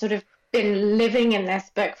I've just sort of been living in this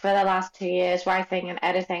book for the last 2 years, writing and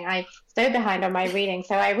editing. I'm so behind on my reading,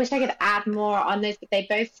 so I wish I could add more on this, but they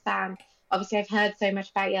both sound, obviously I've heard so much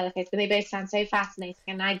about Yellowface, but they both sound so fascinating,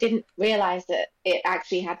 and I didn't realize that it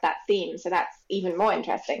actually had that theme, so that's even more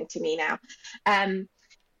interesting to me now.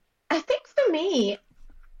 I think for me,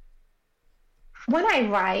 when I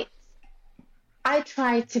write, I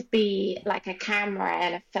try to be like a camera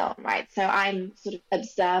in a film, right? So I'm sort of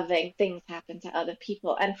observing things happen to other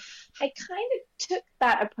people. And I kind of took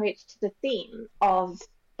that approach to the theme of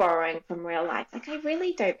borrowing from real life. Like, I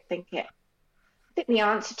really don't think I think the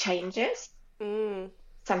answer changes.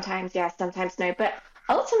 Sometimes yes, sometimes no. But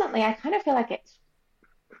ultimately, I kind of feel like it's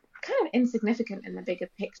kind of insignificant in the bigger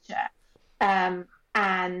picture.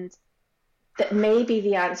 And that maybe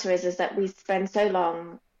the answer is that we spend so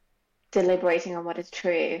long deliberating on what is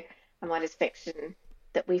true and what is fiction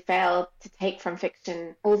that we fail to take from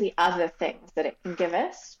fiction all the other things that it can give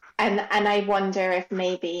us. And I wonder if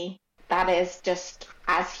maybe that is just,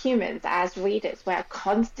 as humans, as readers, we're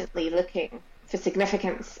constantly looking for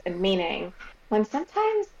significance and meaning when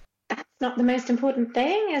sometimes that's not the most important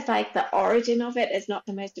thing. It's like the origin of it is not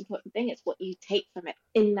the most important thing. It's what you take from it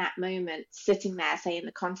in that moment, sitting there, say in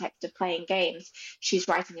the context of playing games. She's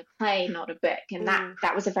writing a play, not a book. And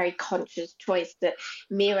that was a very conscious choice, that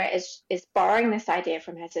Mira is borrowing this idea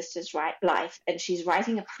from her sister's life, and she's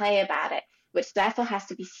writing a play about it, which therefore has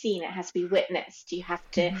to be seen. It has to be witnessed. You have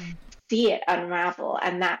to see it unravel.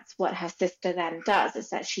 And that's what her sister then does, is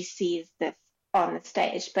that she sees this on the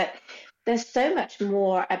stage. But there's so much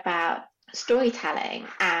more about storytelling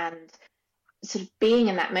and sort of being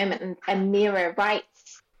in that moment. And I write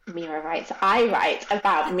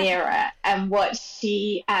about Mira and what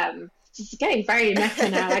she, just getting very meta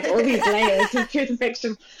now, like all these layers of truth and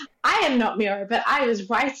fiction. I am not Mira, but I was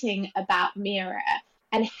writing about Mira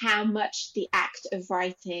and how much the act of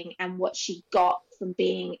writing and what she got from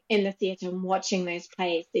being in the theatre and watching those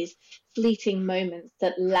plays, these fleeting moments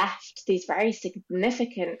that left these very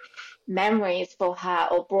significant memories for her,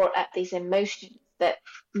 or brought up these emotions that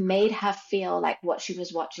made her feel like what she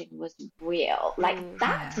was watching was real. Like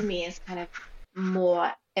that to me is kind of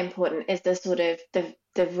more important, is the sort of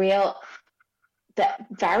the real, the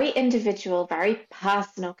very individual, very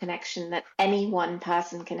personal connection that any one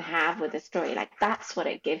person can have with a story. Like that's what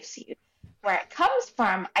it gives you. Where it comes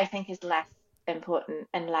from, I think, is less important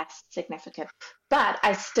and less significant. But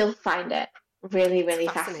I still find it really, really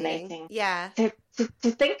fascinating. Yeah. To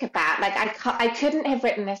think about. Like I couldn't have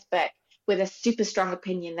written this book with a super strong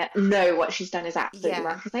opinion that no, what she's done is absolutely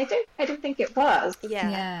wrong, because I don't think it was.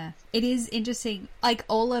 Yeah. It is interesting. Like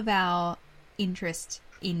all of our interest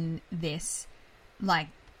in this, like,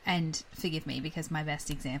 and forgive me because my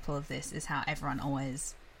best example of this is how everyone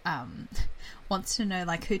always wants to know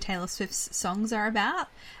like who Taylor Swift's songs are about,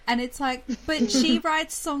 and it's like, but she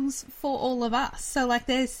writes songs for all of us, so like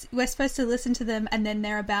we're supposed to listen to them, and then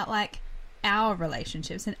they're about like our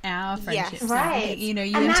relationships and our friendships, right? You know,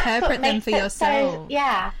 you interpret them for yourself.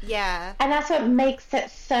 And that's what makes it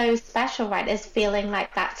so special, right? Is feeling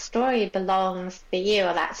like that story belongs for you,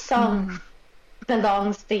 or that song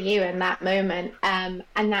belongs for you in that moment. And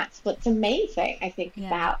that's what's amazing, I think,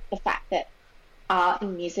 about the fact that art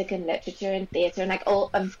and music and literature and theatre and like all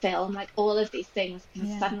and film, like all of these things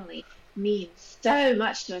can suddenly mean so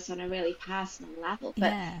much to us on a really personal level,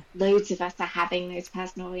 but loads of us are having those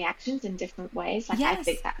personal reactions in different ways. Like I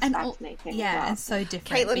think that's fascinating. And so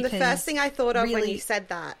different. Caitlin, the first thing I thought of when you said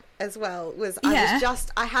that as well was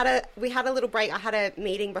we had a little break. I had a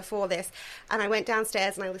meeting before this, and I went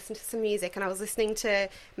downstairs and I listened to some music, and I was listening to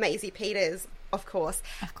Maisie Peters, of course.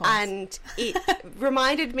 And it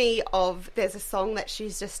reminded me of, there's a song that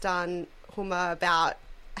she's just done, Huma, about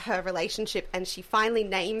her relationship, and she finally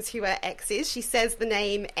names who her ex is. She says the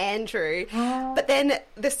name Andrew, but then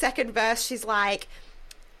the second verse she's like,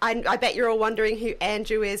 I bet you're all wondering who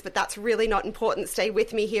Andrew is, but that's really not important. Stay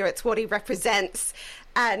with me here. It's what he represents.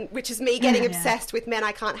 And which is me getting obsessed with men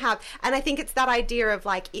I can't have. And I think it's that idea of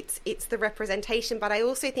like, it's the representation, but I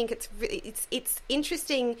also think it's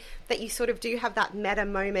interesting that you sort of do have that meta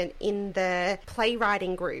moment in the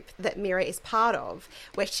playwriting group that Mira is part of,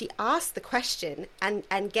 where she asks the question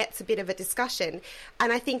and gets a bit of a discussion.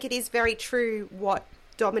 And I think it is very true what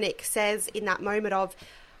Dominic says in that moment of,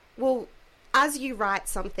 well, as you write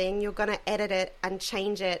something, you're going to edit it and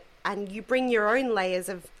change it, and you bring your own layers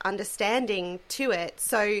of understanding to it.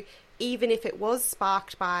 So even if it was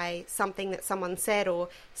sparked by something that someone said or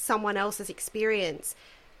someone else's experience,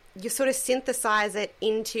 you sort of synthesize it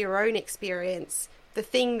into your own experience. The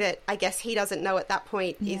thing that I guess he doesn't know at that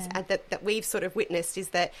point is that we've sort of witnessed is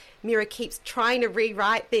that Mira keeps trying to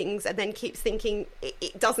rewrite things and then keeps thinking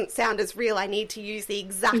it doesn't sound as real. I need to use the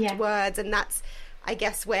exact words. And that's, I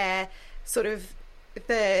guess, where sort of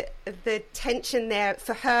the tension there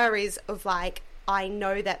for her is of like, I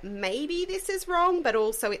know that maybe this is wrong, but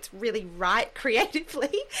also it's really right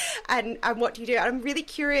creatively. And what do you do? I'm really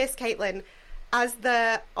curious, Caitlin, as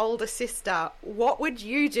the older sister, what would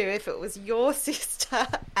you do if it was your sister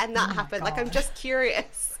and that happened? God. Like, I'm just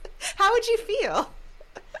curious. How would you feel?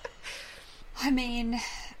 I mean,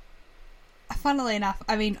 funnily enough,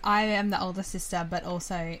 I mean, I am the older sister, but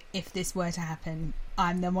also if this were to happen,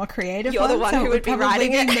 I'm the more creative You're one. The one who would be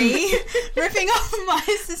writing it. Me ripping off my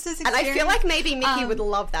sister's experience. And I feel like maybe Mickey would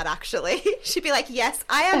love that, actually. She'd be like, yes,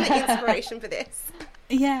 I am the inspiration for this.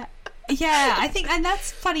 Yeah, I think, and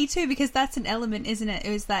that's funny too, because that's an element, isn't it?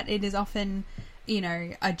 Is that it is often you know,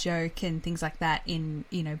 a joke and things like that in,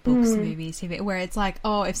 you know, books, movies, TV, where it's like,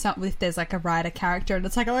 oh, if there's like a writer character and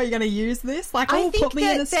it's like, oh, you're going to use this? Like, oh, put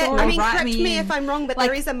me in a story, I mean, write correct me in. if I'm wrong, but like,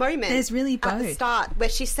 there is a moment there's really both. at the start where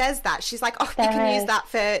she says that. She's like, oh, There you can is.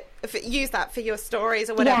 use that for your stories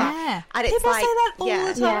or whatever. Yeah. And it's People like, say that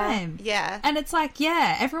all the time. Yeah. And it's like,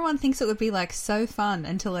 yeah, everyone thinks it would be like so fun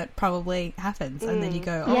until it probably happens. And then you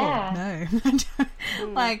go, oh, no.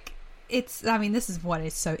 Like, I mean, this is what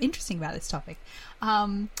is so interesting about this topic.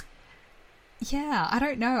 Yeah, I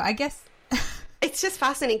don't know. I guess it's just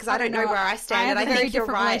fascinating because I don't know where I stand. I have and a I very think you're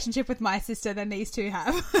different right. relationship with my sister than these two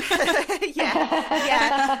have.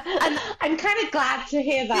 yeah. And I'm kind of glad to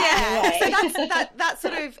hear that. so that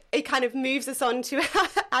sort of, it kind of moves us on to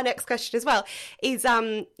our next question as well. Is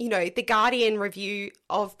you know, the Guardian review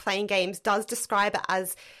of Playing Games does describe it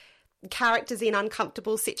as characters in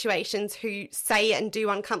uncomfortable situations who say and do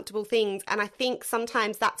uncomfortable things, and I think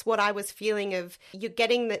sometimes that's what I was feeling of. You're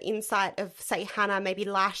getting the insight of, say, Hannah maybe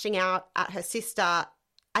lashing out at her sister,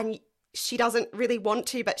 and she doesn't really want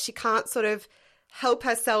to, but she can't sort of help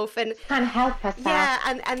herself, and Can't help herself.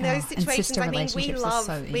 yeah, and those and situations. sister I mean, we relationships are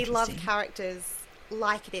so love interesting. characters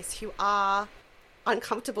like this who are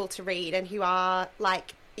uncomfortable to read and who are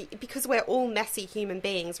like, because we're all messy human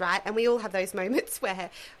beings, right? And we all have those moments where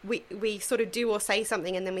we sort of do or say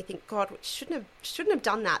something and then we think, God, we shouldn't have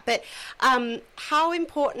done that. But how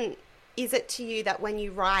important is it to you that when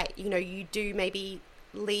you write, you know, you do maybe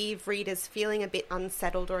leave readers feeling a bit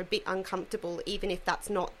unsettled or a bit uncomfortable, even if that's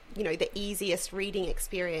not, you know, the easiest reading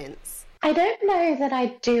experience? I don't know that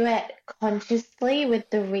I do it consciously with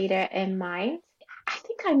the reader in mind. I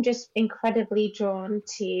think I'm just incredibly drawn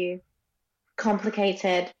to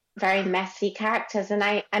complicated, very messy characters, and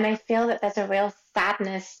I feel that there's a real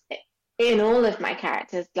sadness in all of my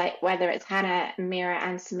characters, like whether it's Hannah, Mira,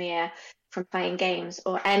 and Samir from Playing Games,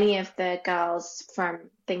 or any of the girls from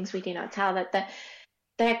Things We Do Not Tell, that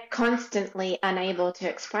they're constantly unable to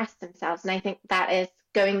express themselves, and I think that is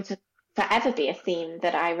going to forever be a theme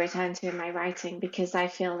that I return to in my writing, because I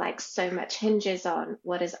feel like so much hinges on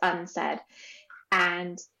what is unsaid.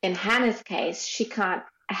 And in Hannah's case, she can't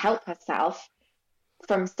help herself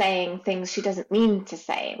from saying things she doesn't mean to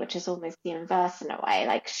say, which is almost the inverse in a way.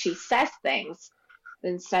 Like, she says things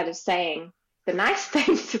instead of saying the nice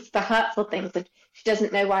things, it's the hurtful things, and she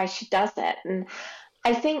doesn't know why she does it. And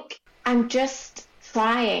I think I'm just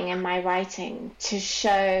trying in my writing to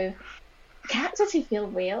show characters who feel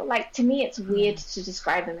real. Like, to me, it's weird to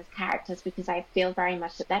describe them as characters because I feel very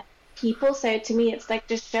much that they're people. So to me, it's like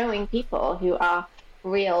just showing people who are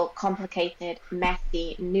real, complicated,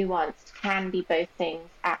 messy, nuanced, can be both things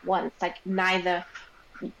at once. Like, neither.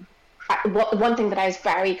 One thing that I was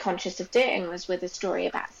very conscious of doing was with a story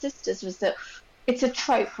about sisters, was that it's a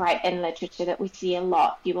trope, right, in literature that we see a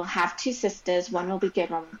lot. You will have two sisters, one will be good,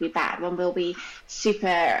 one will be bad, one will be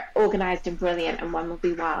super organized and brilliant, and one will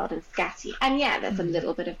be wild and scatty. And yeah, there's a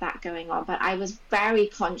little bit of that going on, but I was very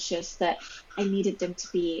conscious that I needed them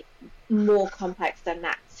to be more complex than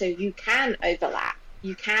that. So you can overlap,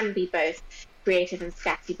 you can be both creative and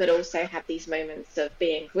scatty, but also have these moments of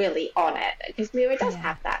being really on it, because Mira does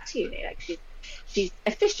have that too. You know, like she's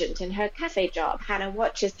efficient in her cafe job. Hannah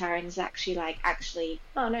watches her and is actually like,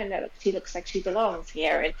 oh no, look, she looks like she belongs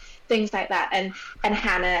here, and things like that. And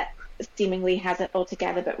Hannah seemingly has it all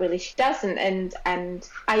together, but really she doesn't. And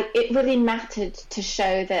it really mattered to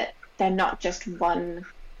show that they're not just one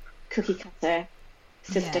cookie cutter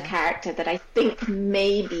sister character that I think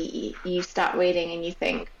maybe you start reading and you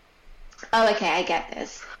think, oh, okay, I get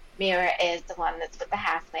this. Mira is the one that's with the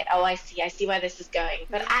housemate. Oh, I see where this is going.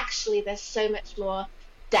 But actually, there's so much more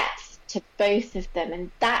depth to both of them. And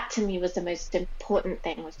that, to me, was the most important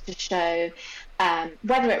thing, was to show,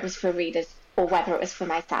 whether it was for readers or whether it was for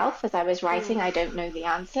myself as I was writing, I don't know the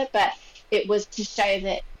answer, but it was to show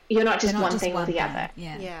that you're not just one thing or the other.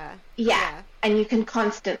 Yeah. And you can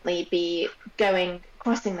constantly be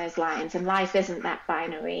crossing those lines, and life isn't that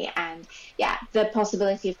binary. And yeah, the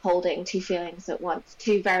possibility of holding two feelings at once,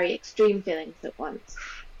 two very extreme feelings at once,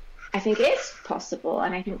 I think is possible,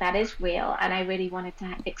 and I think that is real. And I really wanted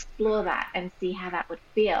to explore that and see how that would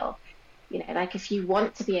feel. You know, like, if you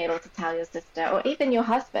want to be able to tell your sister, or even your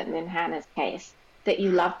husband in Hannah's case, that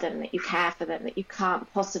you love them, that you care for them, that you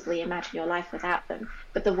can't possibly imagine your life without them,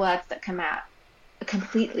 but the words that come out are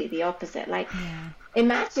completely the opposite. Like,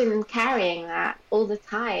 imagine carrying that all the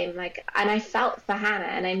time. Like, and I felt for Hannah,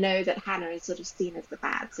 and I know that Hannah is sort of seen as the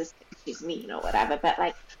bad sister, she's mean or whatever, but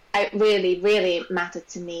like, it really, really mattered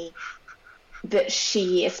to me that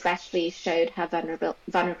she especially showed her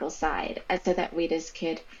vulnerable side, and so that readers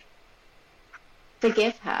could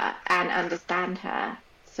forgive her and understand her.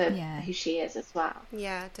 for who she is as well.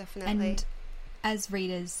 Yeah, definitely. And as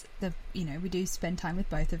readers, we do spend time with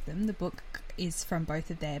both of them. The book is from both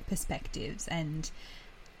of their perspectives, and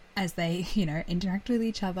as they, interact with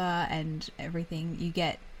each other and everything, you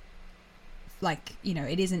get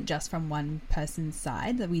it isn't just from one person's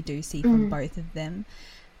side, that we do see from both of them.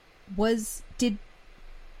 Did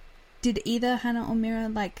either Hannah or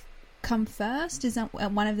Mira come first? Is that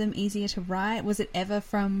one of them easier to write? Was it ever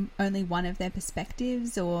from only one of their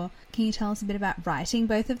perspectives, or can you tell us a bit about writing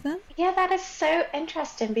both of them? Yeah, that is so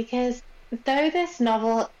interesting, because though this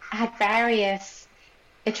novel had various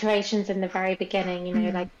iterations in the very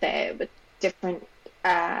beginning, there were different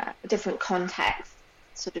contexts,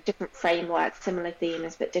 sort of different frameworks, similar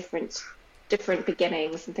themes, but different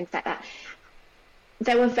beginnings and things like that.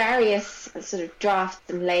 There were various sort of drafts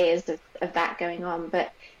and layers of that going on,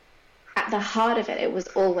 but at the heart of it, it was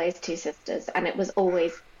always two sisters, and it was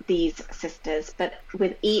always these sisters. But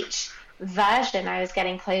with each version, I was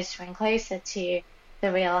getting closer and closer to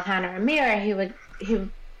the real Hannah and Mira, who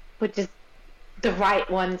were just the right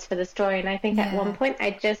ones for the story. And I think at one point,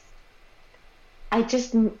 I just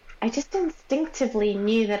instinctively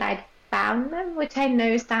knew that I'd found them, which I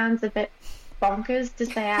know sounds a bit bonkers to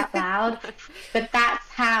say out loud, but that's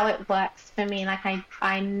how it works for me.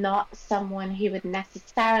 I'm not someone who would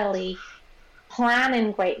necessarily plan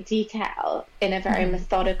in great detail in a very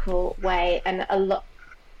methodical way, and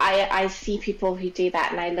I see people who do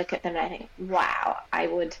that, and I look at them and I think, wow, I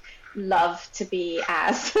would love to be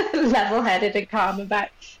as level-headed and calm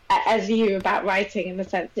as you about writing, in the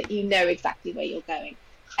sense that you know exactly where you're going.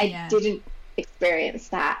 I didn't experience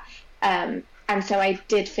that. And so I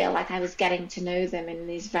did feel like I was getting to know them in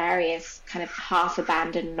these various kind of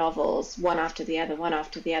half-abandoned novels, one after the other,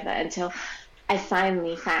 until I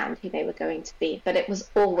finally found who they were going to be. But it was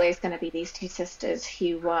always going to be these two sisters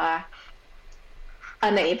who were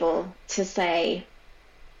unable to say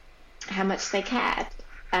how much they cared.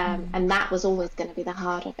 And that was always going to be the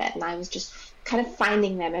heart of it. And I was just kind of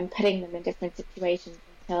finding them and putting them in different situations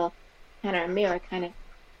until Hannah and Mira kind of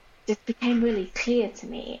just became really clear to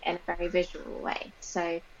me in a very visual way.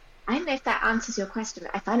 So I don't know if that answers your question.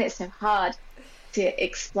 I find it so hard to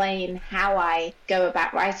explain how I go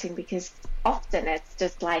about writing, because often it's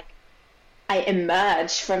just like I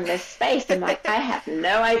emerge from this space and I have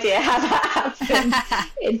no idea how that happened.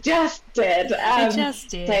 It just did. It just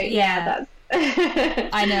did. So that's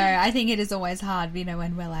I know. I think it is always hard,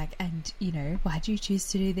 when we're like, and why'd you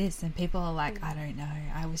choose to do this? And people are like, I don't know.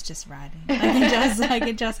 I was just writing.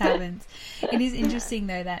 It just happens. It is interesting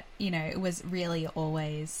though that it was really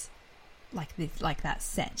always that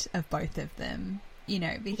set of both of them.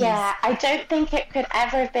 Because I don't think it could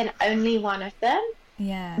ever have been only one of them.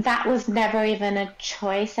 Yeah, that was never even a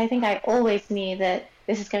choice. I think I always knew that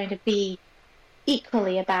this is going to be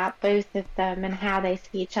equally about both of them and how they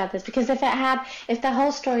see each other. Because if the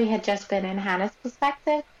whole story had just been in Hannah's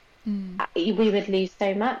perspective, we would lose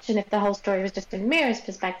so much. And if the whole story was just in Mira's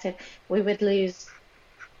perspective, we would lose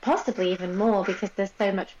possibly even more, because there's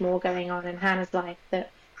so much more going on in Hannah's life that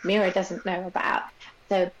Mira doesn't know about.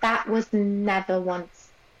 So that was never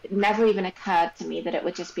even occurred to me that it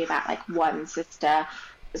would just be about one sister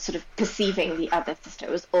sort of perceiving the other sister.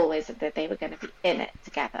 It was always that they were going to be in it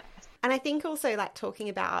together. And I think also talking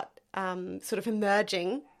about sort of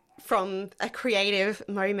emerging from a creative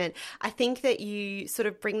moment, I think that you sort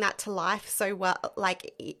of bring that to life so well,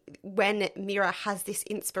 when Mira has this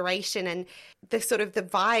inspiration and the sort of the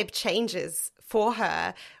vibe changes for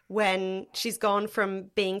her when she's gone from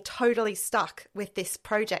being totally stuck with this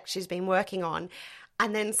project she's been working on,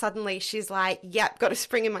 and then suddenly she's like, yep, got a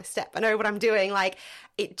spring in my step. I know what I'm doing. I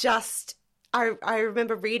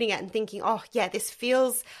remember reading it and thinking, oh yeah,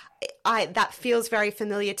 that feels very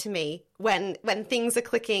familiar to me. When things are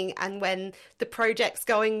clicking and when the project's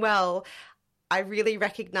going well, I really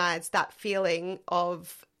recognize that feeling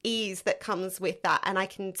of ease that comes with that. And I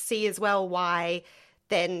can see as well why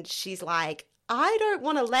then she's like, I don't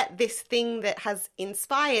want to let this thing that has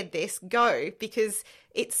inspired this go, because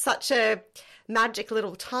it's such a magic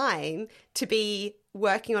little time to be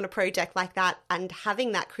working on a project like that and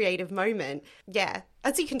having that creative moment. Yeah,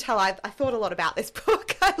 as you can tell, I thought a lot about this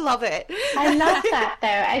book. I love it. I love that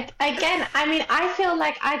though. I feel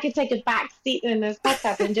like I could take a back seat in this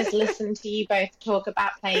podcast and just listen to you both talk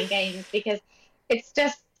about playing games, because it's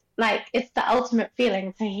just it's the ultimate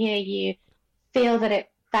feeling to hear you feel that it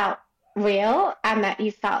felt real and that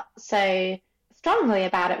you felt so strongly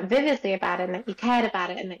about it, vividly about it, and that you cared about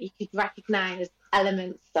it, and that you could recognize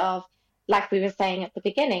elements of, like we were saying at the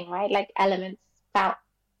beginning, right? Elements felt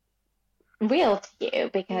real to you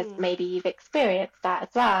because maybe you've experienced that as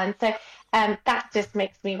well. And so that just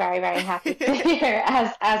makes me very, very happy to hear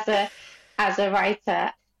as a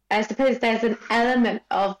writer. I suppose there's an element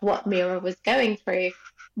of what Mira was going through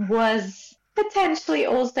was potentially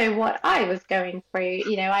also what I was going through.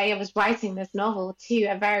 You know, I was writing this novel to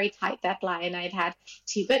a very tight deadline. I'd had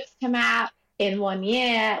 2 books come out in 1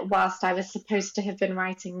 year, whilst I was supposed to have been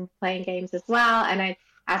writing playing games as well. And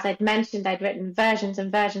as I'd mentioned, I'd written versions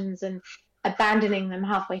and versions and abandoning them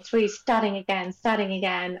halfway through, starting again. So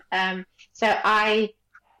I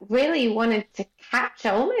really wanted to capture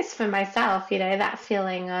almost for myself, you know, that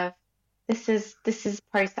feeling of this is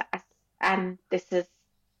process, and this is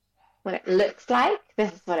what it looks like,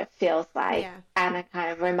 this is what it feels like, and a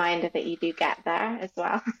kind of reminder that you do get there as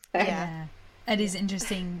well. So. Yeah, it is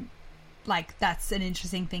interesting. Like, that's an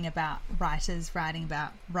interesting thing about writers writing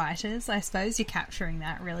about writers, I suppose. You're capturing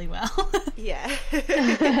that really well. Yeah.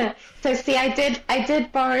 So see, I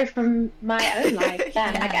did borrow from my own life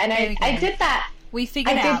then. Like, and I did that. We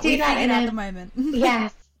figured out the moment.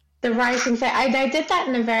 Yes, the writing. So I did that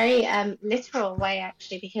in a very literal way,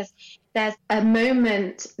 actually, because there's a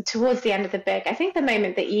moment towards the end of the book. I think the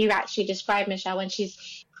moment that you actually described, Michelle, when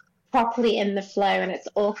she's properly in the flow and it's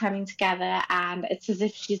all coming together and it's as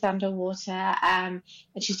if she's underwater, and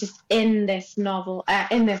she's just in this novel,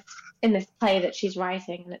 in this play that she's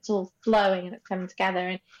writing, and it's all flowing and it's coming together.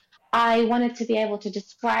 And I wanted to be able to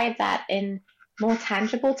describe that in more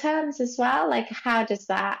tangible terms as well. Like, what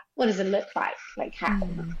does it look like how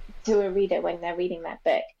to a reader when they're reading that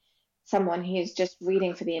book, someone who's just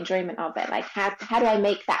reading for the enjoyment of it, like how do I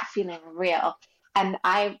make that feeling real? And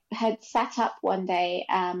I had set up one day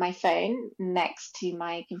my phone next to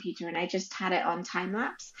my computer, and I just had it on time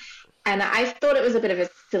lapse. And I thought it was a bit of a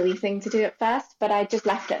silly thing to do at first, but I just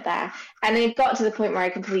left it there. And it got to the point where I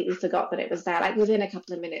completely forgot that it was there. Like, within a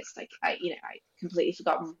couple of minutes, like I completely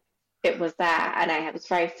forgot it was there, and I was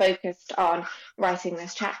very focused on writing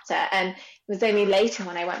this chapter. And it was only later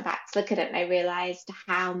when I went back to look at it and I realized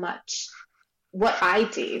how much what I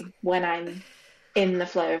do when I'm in the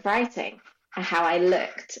flow of writing. And how I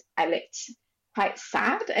looked quite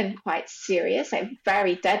sad and quite serious, like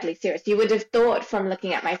very deadly serious. You would have thought from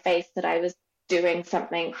looking at my face that I was doing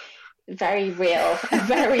something very real,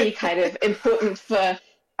 very kind of important for,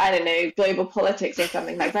 I don't know, global politics or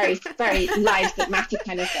something, like very, very lives that matter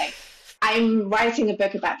kind of thing. I'm writing a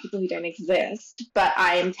book about people who don't exist, but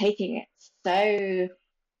I am taking it so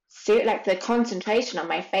serious. Like, the concentration on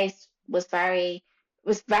my face was very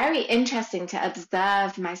interesting to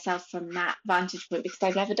observe myself from that vantage point, because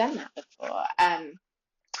I've never done that before.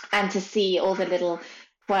 And to see all the little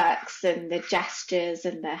quirks and the gestures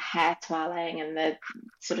and the hair twirling and the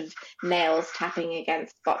sort of nails tapping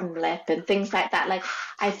against bottom lip and things like that. Like,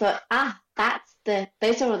 I thought,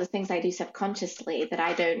 those are all the things I do subconsciously that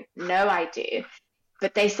I don't know I do.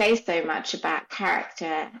 But they say so much about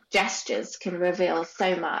character. Gestures can reveal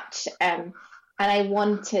so much. And I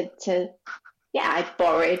wanted to, I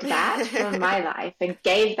borrowed that from my life and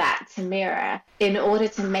gave that to Mira in order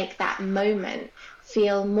to make that moment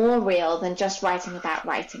feel more real than just writing about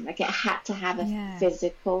writing. Like, it had to have a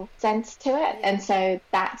physical sense to it. And so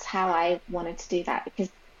that's how I wanted to do that, because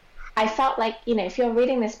I felt like, you know, if you're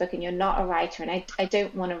reading this book and you're not a writer, and I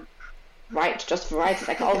don't want to write just for writers,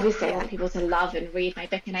 like, obviously I want people to love and read my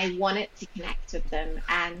book, and I want it to connect with them.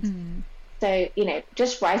 And so, you know,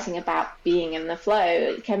 just writing about being in the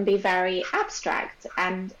flow can be very abstract,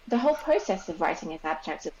 and the whole process of writing is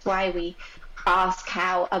abstract. It's why we ask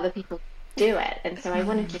how other people do it. And so I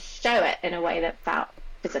wanted to show it in a way that felt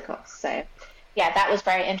physical. So, yeah, that was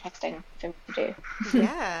very interesting for me to do.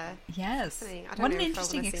 Yeah. Yes. What an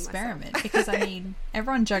interesting experiment, because, I mean,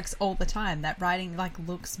 everyone jokes all the time that writing, like,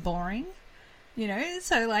 looks boring. You know,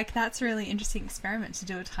 so, like, that's a really interesting experiment to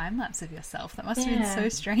do a time lapse of yourself. That must have been so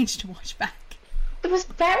strange to watch back. It was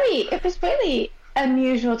really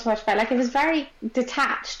unusual to watch back. Like, it was very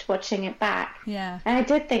detached watching it back. Yeah. And I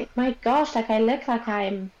did think, my gosh, like, I look like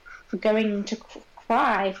I'm going to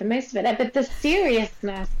cry for most of it. But the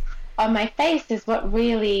seriousness on my face is what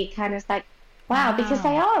really kind of like, wow, because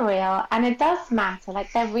they are real and it does matter.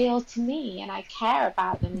 Like, they're real to me and I care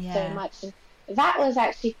about them so much. And that was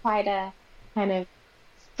actually quite a kind of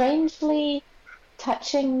strangely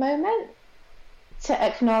touching moment to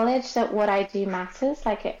acknowledge that what I do matters.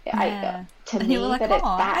 Like, to me, like, that it's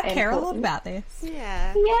that I care important. a lot about this.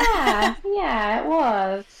 Yeah. Yeah, it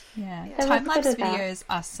was. Yeah. Time-lapse videos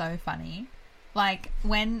are so funny. Like,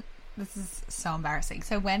 this is so embarrassing.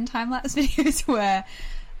 So when time-lapse videos were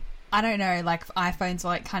I don't know, like iPhones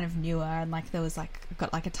were like kind of newer, and like there was like, I've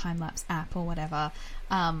got like a time-lapse app or whatever.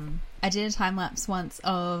 I did a time-lapse once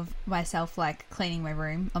of myself like cleaning my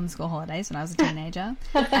room on the school holidays when I was a teenager,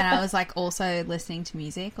 and I was like also listening to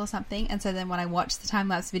music or something, and so then when I watched the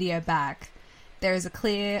time-lapse video back, there is a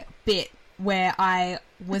clear bit where I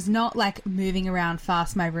was not like moving around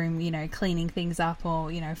fast my room, you know, cleaning things up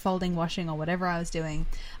or, you know, folding, washing or whatever I was doing.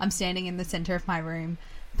 I'm standing in the center of my room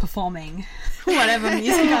performing whatever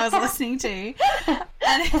music I was listening to.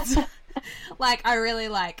 And it's like, I really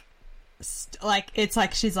like it's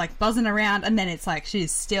like she's like buzzing around, and then it's like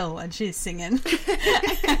she's still and she's singing.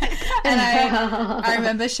 And I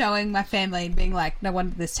remember showing my family and being like, no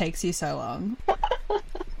wonder this takes you so long.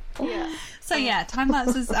 Yeah. So yeah, time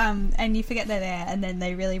lapses, and you forget they're there, and then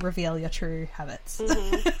they really reveal your true habits.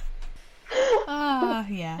 Mm-hmm.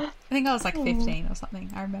 Yeah. I think I was like 15 or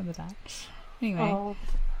something. I remember that. Anyway,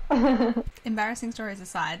 embarrassing stories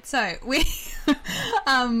aside, so we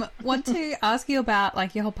want to ask you about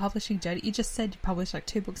like your whole publishing journey. You just said you published like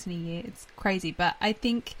 2 books in a year. It's crazy, but I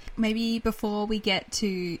think maybe before we get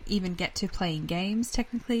to playing games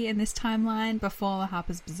technically in this timeline, before the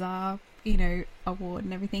Harper's Bazaar, you know, award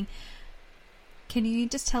and everything, can you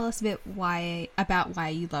just tell us a bit about why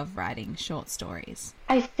you love writing short stories?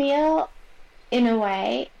 I feel, in a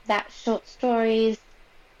way, that short stories,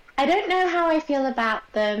 I don't know how I feel about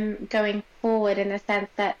them going forward, in the sense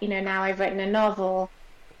that, you know, now I've written a novel,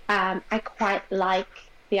 I quite like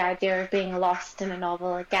the idea of being lost in a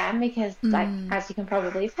novel again, because, like, as you can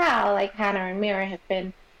probably tell, like, Hannah and Mira have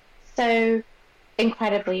been so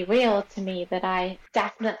incredibly real to me that I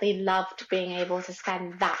definitely loved being able to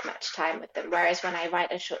spend that much time with them. Whereas when I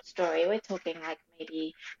write a short story, we're talking like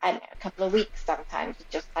maybe, I don't know, a couple of weeks sometimes,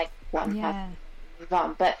 just like one person move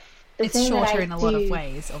on. But it's shorter in a lot of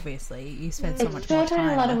ways, obviously. You spend so much more time in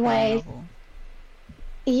a lot of ways.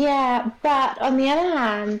 Yeah, but on the other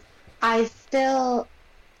hand, I still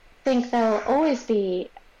think there will always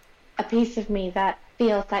be a piece of me that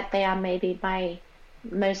feels like they are maybe my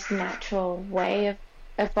most natural way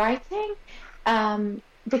of writing,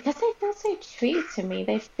 because they feel so true to me.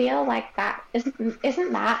 They feel like that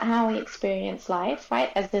isn't that how we experience life,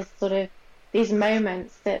 right? As this sort of these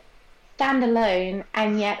moments that stand alone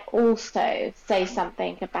and yet also say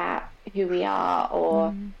something about who we are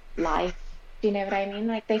or life. Do you know what I mean?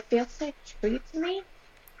 Like, they feel so true to me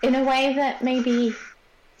in a way that maybe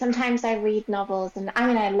sometimes I read novels, and I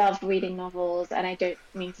mean, I love reading novels, and I don't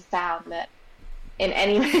mean to sound that in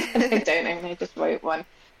any way that I don't. I mean, I just wrote one,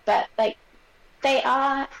 but like, they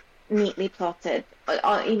are neatly plotted,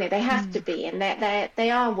 or, you know, they have to be, and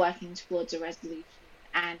they are working towards a resolution,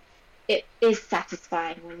 and it is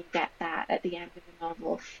satisfying when you get that at the end of a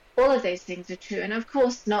novel. All of those things are true, and of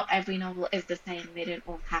course not every novel is the same. They don't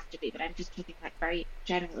all have to be, but I'm just talking like very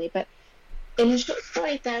generally. But in a short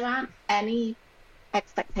story, there aren't any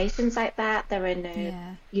expectations like that. There are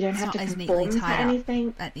no, you don't have to conform to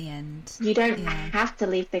anything at the end. You don't have to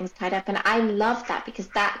leave things tied up, and I love that, because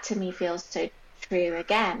that to me feels so true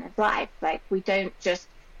again of life. Like, we don't just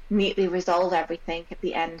neatly resolve everything at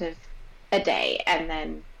the end of a day and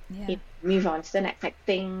then you move on to the next. Like,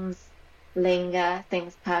 things linger,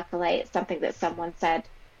 things percolate. Something that someone said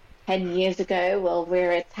 10 years ago will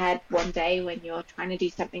rear its head one day when you're trying to do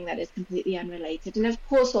something that is completely unrelated. And of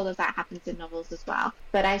course, all of that happens in novels as well.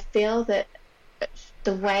 But I feel that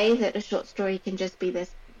the way that a short story can just be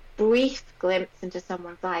this brief glimpse into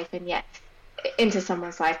someone's life, and yet into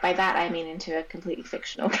someone's life, by that I mean into a completely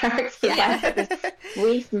fictional character's life, but this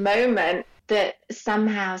brief moment that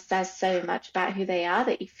somehow says so much about who they are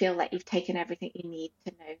that you feel like you've taken everything you need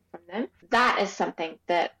to know from them. That is something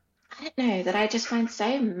that, I don't know, that I just find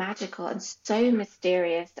so magical and so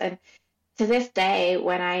mysterious. And to this day,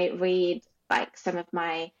 when I read like some of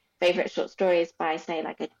my favorite short stories by, say,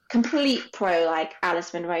 like a complete pro like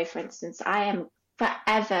Alice Munro, for instance, I am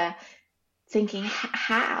forever thinking,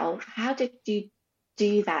 how did you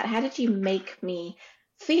do that? How did you make me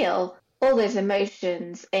feel all those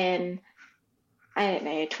emotions in, I don't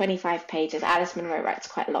know, 25 pages? Alice Munro writes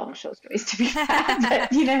quite long short stories, to be fair,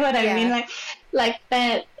 but you know what I mean? Like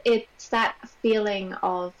that, it's that feeling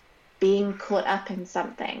of being caught up in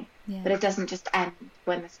something, but it doesn't just end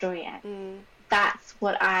when the story ends. That's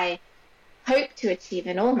what I hope to achieve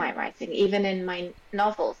in all my writing, even in my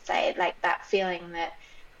novels, say, like that feeling that,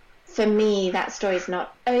 for me, that story's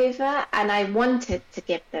not over, and I wanted to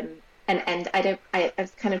give them an end. I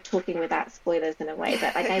was kind of talking without spoilers in a way,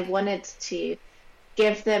 but like, I wanted to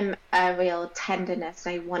give them a real tenderness.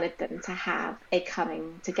 I wanted them to have a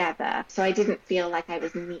coming together. So I didn't feel like I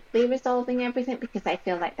was neatly resolving everything, because I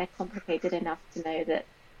feel like they're complicated enough to know that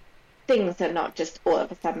things are not just all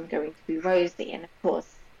of a sudden going to be rosy. And of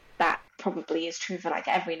course, that probably is true for like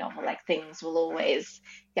every novel. Like things will always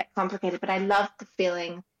get complicated. But I love the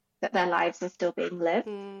feeling that their lives are still being lived.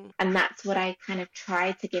 And that's what I kind of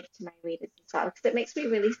try to give to my readers as well, because it makes me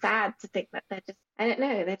really sad to think that they're just, I don't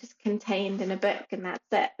know, they're just contained in a book and that's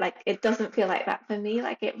it. Like it doesn't feel like that for me.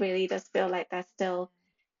 Like it really does feel like they're still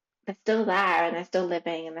there, and they're still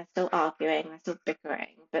living, and they're still arguing, they're still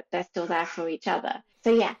bickering, but they're still there for each other.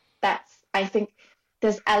 So yeah, I think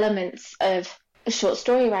there's elements of short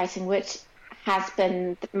story writing which has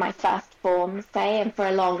been my first form, say, and for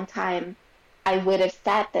a long time I would have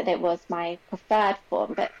said that it was my preferred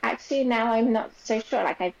form, but actually now I'm not so sure.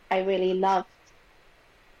 Like I really loved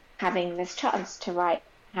having this chance to write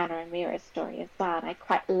Hannah and Mira's story as well, and I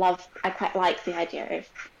quite like the idea of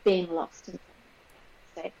being lost in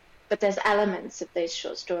something. So, but there's elements of those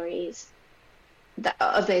short stories,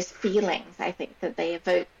 of those feelings, I think, that they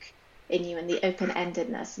evoke in you, and the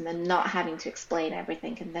open-endedness, and the not having to explain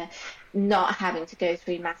everything, and the not having to go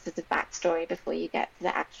through masses of backstory before you get to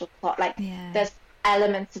the actual plot. Like there's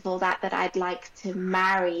elements of all that I'd like to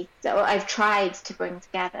marry, or I've tried to bring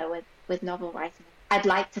together with novel writing. I'd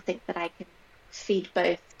like to think that I can feed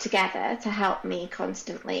both together to help me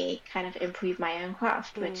constantly kind of improve my own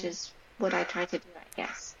craft, which is what I try to do, I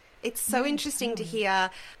guess. It's so interesting to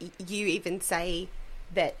hear you even say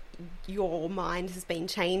that your mind has been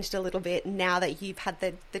changed a little bit now that you've had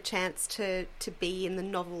the chance to be in the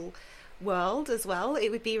novel world as well. It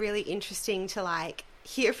would be really interesting to like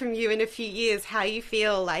hear from you in a few years how you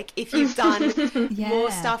feel, like if you've done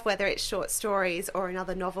more stuff, whether it's short stories or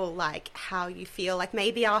another novel, like how you feel. Like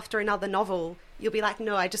maybe after another novel you'll be like,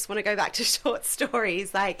 no, I just want to go back to short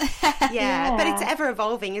stories. Like but it's ever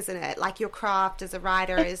evolving, isn't it? Like your craft as a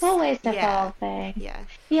writer is always evolving.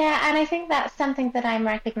 And I think that's something that I'm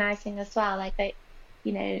recognizing as well. Like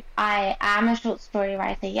I am a short story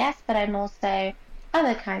writer, yes, but I'm also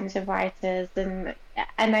other kinds of writers, and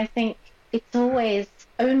I think it's always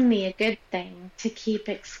only a good thing to keep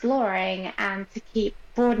exploring and to keep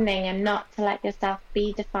broadening, and not to let yourself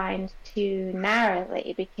be defined too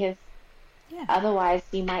narrowly, because otherwise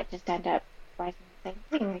you might just end up writing the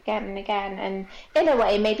same thing again and again. And in a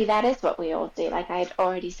way, maybe that is what we all do. Like I'd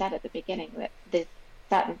already said at the beginning, that there's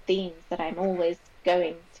certain themes that I'm always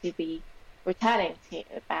going to be returning to,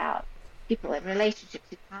 about people in relationships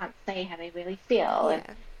who can't say how they really feel. And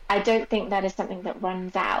I don't think that is something that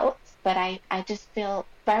runs out, but I just feel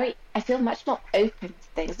much more open to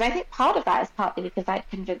things. And I think part of that is partly because I'd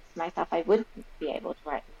convinced myself I wouldn't be able to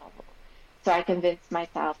write a novel. So I convinced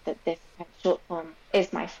myself that this kind of short form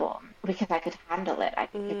is my form, because I could handle it, I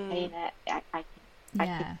could contain it, I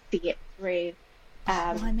could see it through.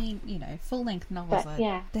 Well, I mean, full-length novels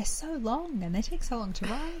they're so long, and they take so long to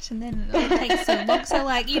write, and then it takes so long. So,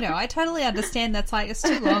 like, I totally understand that's like, it's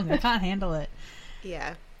too long, I can't handle it.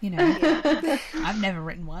 Yeah. I've never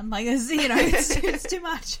written one. Like, it's too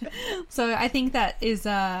much. So I think that is,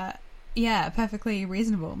 perfectly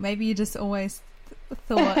reasonable. Maybe you just always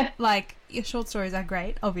thought, like, your short stories are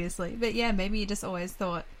great, obviously, but maybe you just always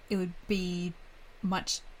thought it would be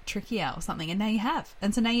much trickier or something, and now you have,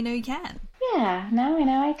 and so now you know you can. Yeah, now I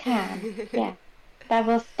know I can. Yeah, that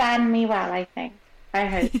will stand me well, I think. I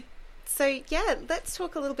hope. So let's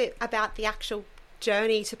talk a little bit about the actual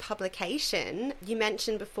journey to publication. You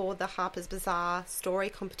mentioned before the Harper's Bazaar story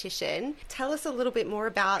competition. Tell us a little bit more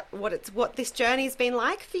about what this journey's been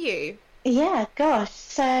like for you. Yeah, gosh.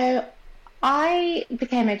 So I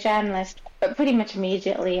became a journalist pretty much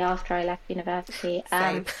immediately after I left university.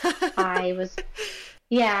 Same. And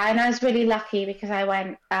I was really lucky because I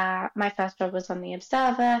went, my first job was on The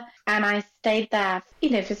Observer, and I stayed there,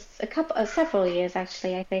 for several years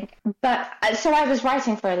actually, I think. But so I was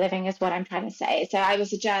writing for a living is what I'm trying to say. So I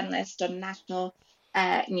was a journalist on a national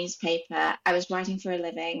newspaper. I was writing for a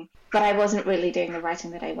living, but I wasn't really doing the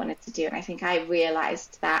writing that I wanted to do. And I think I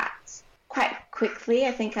realized that quite quickly.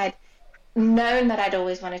 I think I'd known that I'd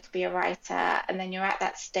always wanted to be a writer, and then you're at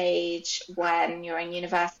that stage when you're in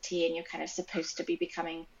university and you're kind of supposed to be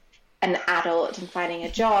becoming an adult and finding a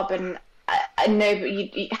job, and I know,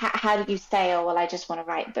 but how do you say, oh well, I just want to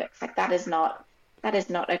write books? Like that is not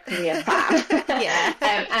a career path.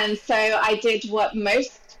 And so I did what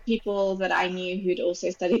most people that I knew who'd also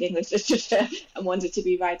studied English literature and wanted to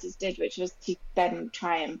be writers did, which was to then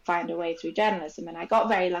try and find a way through journalism. And I got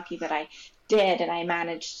very lucky that I did, and I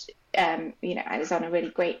managed. I was on a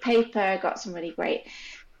really great paper, got some really great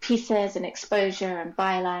pieces and exposure and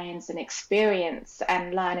bylines and experience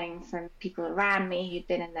and learning from people around me who'd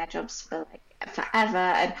been in their jobs for like forever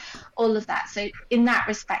and all of that. So in that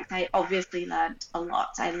respect, I obviously learned a lot.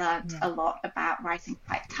 I learned a lot about writing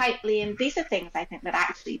quite tightly, and these are things I think that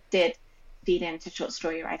actually did feed into short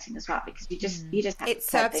story writing as well, because you just have it to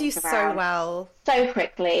serves you so well, so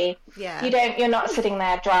quickly. Yeah, you're not sitting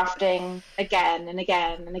there drafting again and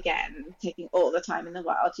again and again, taking all the time in the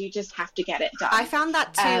world. You just have to get it done. I found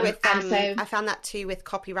that too I found that too with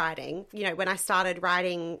copywriting, you know, when I started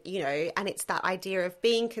writing, you know, and it's that idea of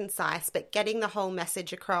being concise but getting the whole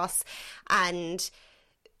message across, and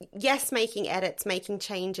yes, making edits, making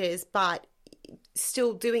changes, but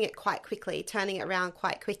still doing it quite quickly, turning it around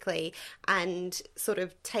quite quickly, and sort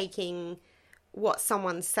of taking what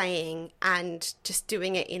someone's saying and just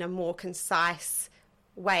doing it in a more concise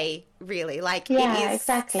way, really. Like, it is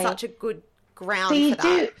such a good ground for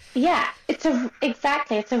that.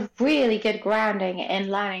 It's a really good grounding in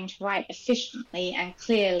learning to write efficiently and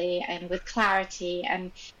clearly and with clarity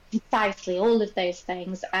and concisely, all of those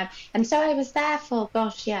things. And so I was there for,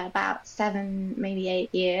 about 7, maybe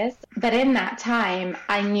 8 years. But in that time,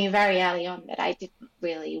 I knew very early on that I didn't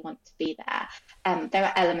really want to be there. There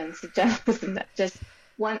were elements of journalism that just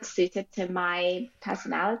weren't suited to my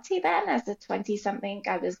personality then. As a 20-something,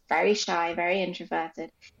 I was very shy, very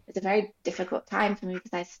introverted. It was a very difficult time for me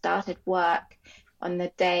because I started work on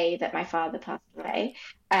the day that my father passed away.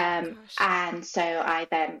 And so I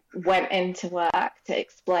then went into work to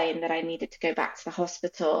explain that I needed to go back to the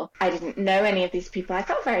hospital. I didn't know any of these people. I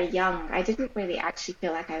felt very young. I didn't really actually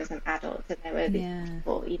feel like I was an adult. And there were these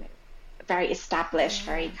people, you know, very established,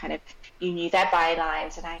 very kind of, you knew their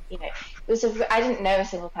bylines. And I didn't know a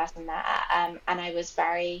single person there. And I was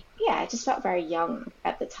I just felt very young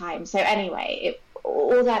at the time. So anyway,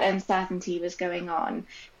 all that uncertainty was going on.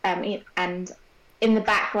 And in the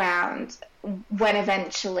background, when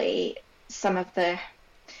eventually some of the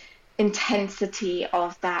intensity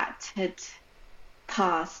of that had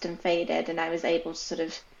passed and faded, and I was able to sort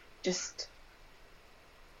of just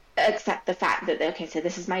accept the fact that, okay, so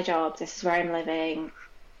this is my job, this is where I'm living,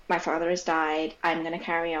 my father has died, I'm going to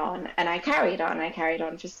carry on. And I carried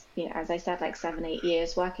on just, you know, as I said, like 7, 8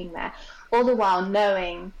 years working there, all the while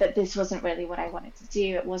knowing that this wasn't really what I wanted to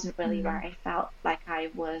do. It wasn't really where I felt like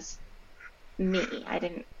I was me. I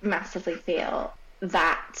didn't massively feel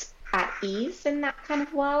that at ease in that kind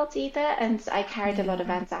of world either, and I carried a lot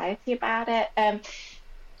of anxiety about it.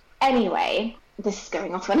 Anyway, this is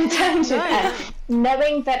going off on a tangent.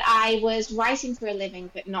 Knowing that I was writing for a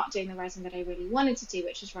living but not doing the writing that I really wanted to do,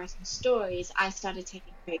 which was writing stories, I started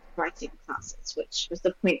taking creative writing classes, which was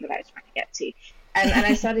the point that I was trying to get to. And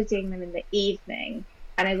I started doing them in the evening.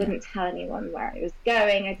 And I wouldn't tell anyone where I was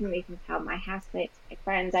going. I didn't even tell my housemates, my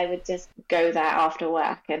friends. I would just go there after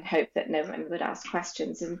work and hope that no one would ask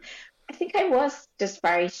questions. And I think I was just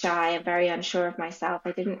very shy and very unsure of myself.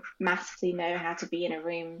 I didn't massively know how to be in a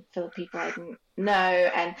room full of people I didn't know.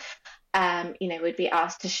 And, you know, we'd be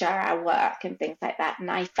asked to share our work and things like that.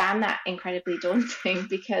 And I found that incredibly daunting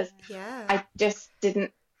because I just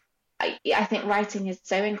didn't. I think writing is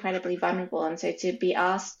so incredibly vulnerable. And so to be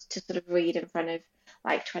asked to sort of read in front of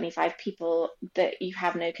like 25 people that you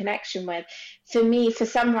have no connection with, for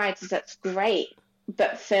some writers that's great,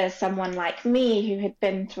 but for someone like me who had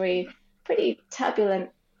been through pretty turbulent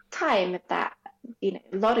time with that, you know,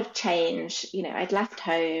 a lot of change, you know, I'd left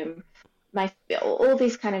home, all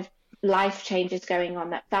these kind of life changes going on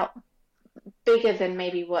that felt bigger than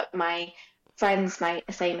maybe what my friends my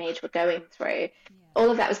same age were going through. All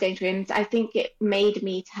of that was going through, and I think it made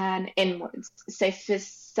me turn inwards. So for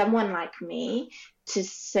someone like me to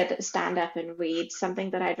stand up and read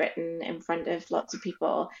something that I'd written in front of lots of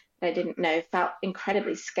people that I didn't know felt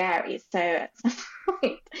incredibly scary. So at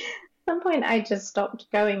some point I just stopped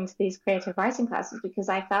going to these creative writing classes because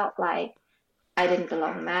I felt like I didn't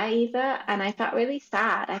belong there either. And I felt really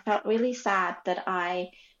sad. I felt really sad that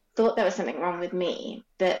I thought there was something wrong with me,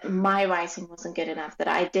 that my writing wasn't good enough, that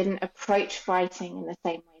I didn't approach writing in the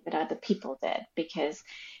same way that other people did, because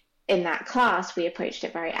in that class we approached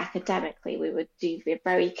it very academically. We would do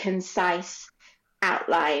very concise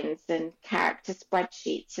outlines and character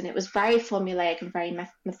spreadsheets, and it was very formulaic and very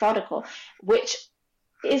methodical, which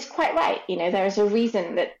is quite right. You know, there is a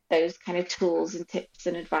reason that those kind of tools and tips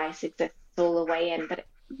and advice exist all the way in, but it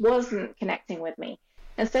wasn't connecting with me.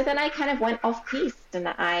 And so then I kind of went off-piste and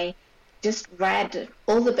I just read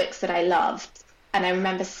all the books that I loved. And I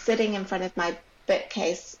remember sitting in front of my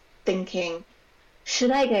bookcase thinking,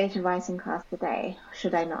 should I go to writing class today?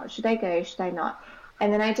 Should I not? Should I go? Should I not?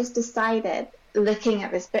 And then I just decided, looking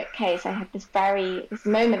at this bookcase, I had this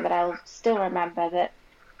moment that I'll still remember, that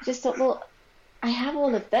I just thought, well, I have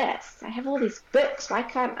all of this. I have all these books. Why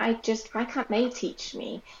can't they teach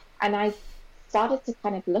me? And I started to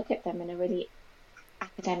kind of look at them in a really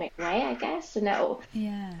academic way, I guess. And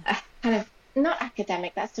kind of not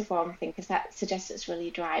academic, that's the wrong thing, because that suggests it's really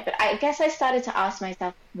dry. But I guess I started to ask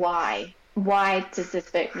myself, why? Why does this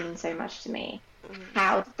book mean so much to me?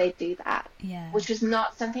 How did they do that? Yeah. Which was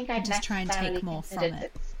not something I'd just try and take more from it.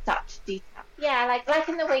 At such detail. Yeah, like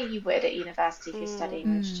in the way you would at university if you're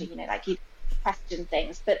studying literature, you know, like you'd question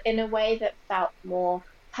things, but in a way that felt more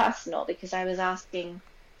personal, because I was asking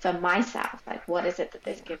for myself, like, what is it that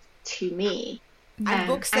this gives to me? And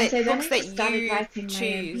books that you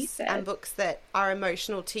choose, and books that are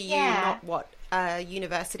emotional to you, not what a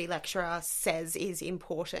university lecturer says is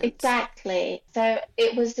important. Exactly. So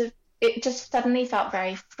it just suddenly felt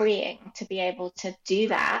very freeing to be able to do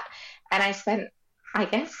that. And I spent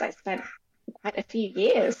quite a few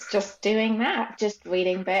years just doing that, just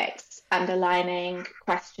reading books, underlining,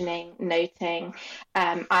 questioning, noting.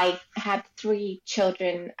 I had 3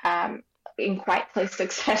 children in quite close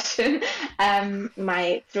succession.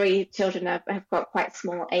 My 3 children have got quite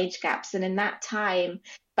small age gaps, and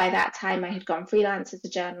by that time I had gone freelance as a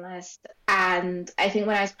journalist. And I think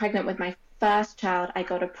when I was pregnant with my first child, I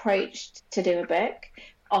got approached to do a book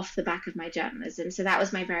off the back of my journalism. So that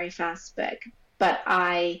was my very first book. But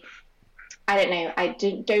I don't know, I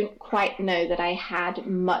don't quite know that I had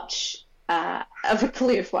much of a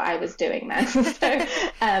clue of what I was doing then. So,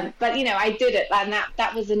 but you know, I did it, and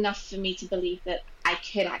that was enough for me to believe that I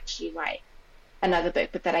could actually write another book,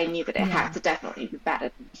 but that I knew that it had to definitely be better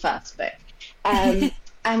than the first book.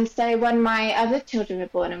 And so when my other children were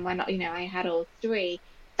born, and when, you know, I had all 3,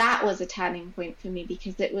 that was a turning point for me,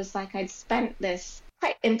 because it was like I'd spent this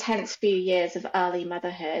quite intense few years of early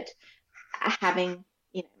motherhood having,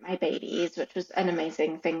 you know, my babies, which was an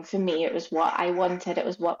amazing thing for me. It was what I wanted. It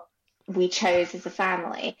was what we chose as a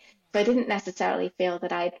family. So I didn't necessarily feel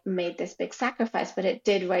that I'd made this big sacrifice, but it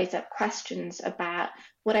did raise up questions about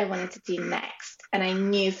what I wanted to do next. And I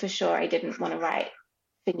knew for sure I didn't want to write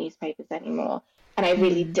for newspapers anymore. And I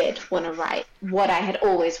really did want to write what I had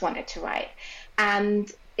always wanted to write.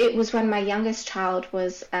 And it was when my youngest child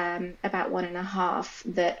was about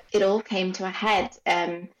 1.5 that it all came to a head.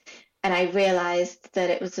 And I realized that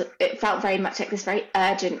it felt very much like this very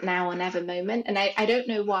urgent now or never moment. And I don't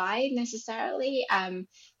know why necessarily. I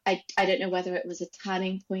don't know whether it was a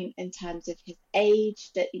turning point in terms of his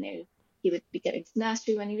age, that, you know, he would be going to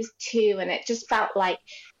nursery when he was 2. And it just felt like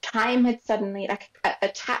time had suddenly, like a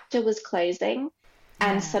chapter was closing.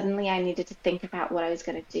 And suddenly I needed to think about what I was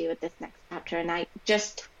going to do with this next chapter. And I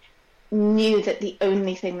just knew that the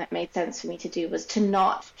only thing that made sense for me to do was to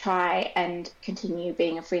not try and continue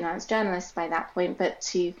being a freelance journalist by that point, but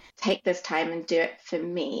to take this time and do it for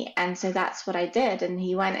me. And so that's what I did. And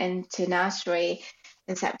he went into nursery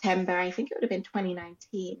in September, I think it would have been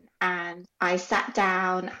 2019. And I sat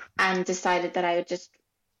down and decided that I would just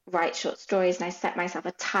write short stories. And I set myself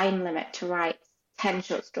a time limit to write 10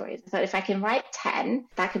 short stories. I thought, if I can write 10,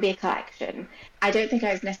 that could be a collection. I don't think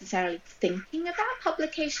I was necessarily thinking about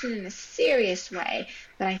publication in a serious way,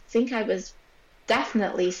 but I think I was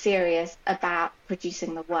definitely serious about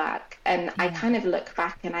producing the work. And I kind of look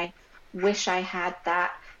back and I wish I had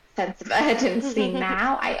that sense of urgency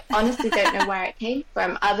now. I honestly don't know where it came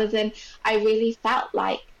from, other than I really felt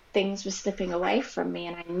like things were slipping away from me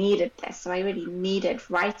and I needed this. So I really needed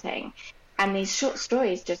writing. And these short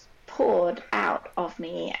stories just poured out of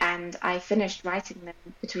me, and I finished writing them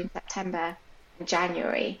between September and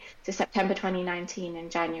January. So September 2019 and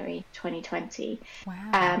January 2020.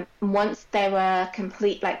 Wow. Once they were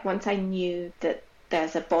complete, like once I knew that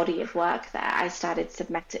there's a body of work there, I started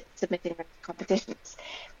submitting them to competitions.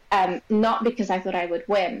 Not because I thought I would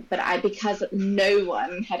win, but because no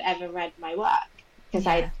one had ever read my work. Because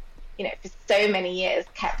I, you know, for so many years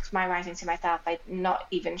kept my writing to myself. I'd not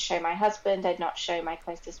even show my husband, I'd not show my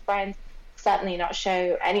closest friends, certainly not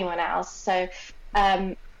show anyone else. So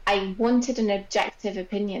I wanted an objective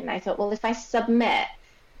opinion. I thought, well, if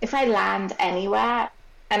I land anywhere,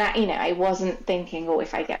 and I wasn't thinking, oh,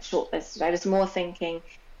 if I get shortlisted, I was more thinking,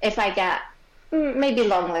 if I get maybe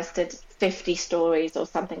longlisted 50 stories or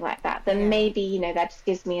something like that, then maybe, that just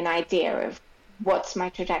gives me an idea of what's my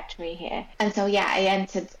trajectory here. And so, I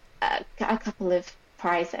entered a couple of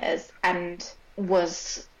prizes and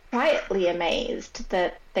was quietly amazed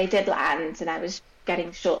that they did land, and I was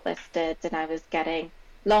getting shortlisted and I was getting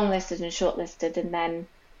longlisted and shortlisted, and then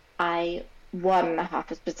I won the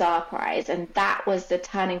Harper's Bazaar prize. And that was the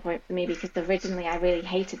turning point for me, because originally I really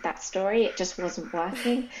hated that story. It just wasn't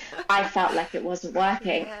working. I felt like it wasn't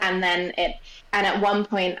working. And then and at one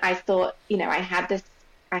point I thought, I had this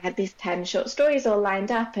I had these 10 short stories all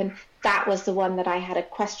lined up, and that was the one that I had a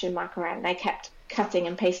question mark around, and I kept cutting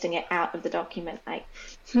and pasting it out of the document, like,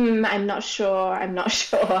 I'm not sure. And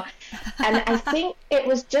I think it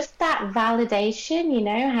was just that validation,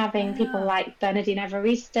 having people like Bernardine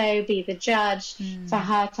Evaristo be the judge, for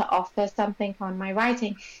her to offer something on my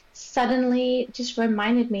writing, suddenly just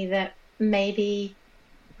reminded me that maybe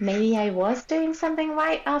I was doing something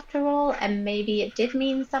right after all, and maybe it did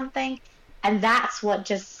mean something. And that's what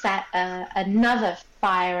just set another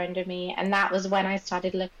fire under me. And that was when I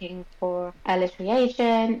started looking for a literary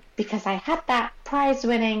agent, because I had that prize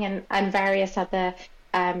winning and various other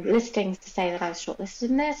listings to say that I was shortlisted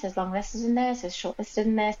in this, as longlisted in this, as shortlisted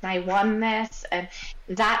in this, and I won this. And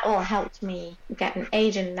that all helped me get an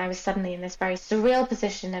agent. And I was suddenly in this very surreal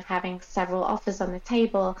position of having several offers on the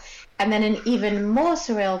table, and then an even more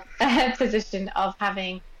surreal position of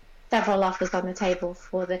having several offers on the table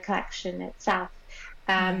for the collection itself.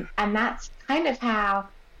 And that's kind of how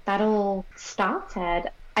that all started.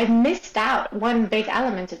 I missed out one big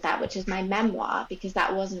element of that, which is my memoir, because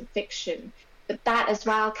that wasn't fiction. But that as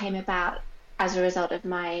well came about as a result of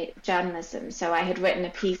my journalism. So I had written a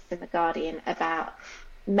piece in The Guardian about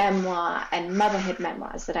memoir and motherhood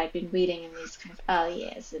memoirs that I'd been reading in these kind of early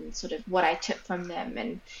years, and sort of what I took from them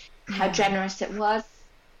and how generous it was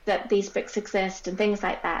that these books exist and things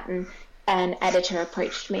like that. And an editor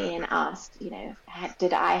approached me and asked,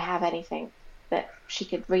 did I have anything that she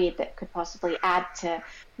could read that could possibly add to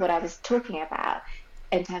what I was talking about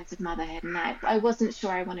in terms of motherhood. And I wasn't sure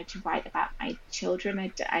I wanted to write about my children. I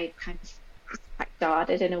kind of was quite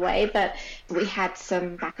guarded in a way, but we had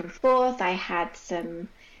some back and forth. I had some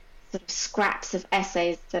sort of scraps of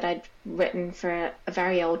essays that I'd written for a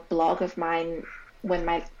very old blog of mine when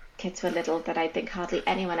my kids were little, that I think hardly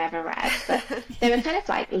anyone ever read, but they were kind of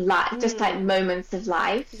like just like moments of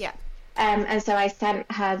life. Yeah. And so I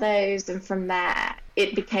sent her those, and from there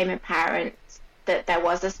it became apparent that there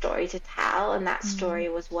was a story to tell, and that story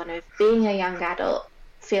was one of being a young adult,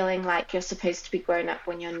 feeling like you're supposed to be grown up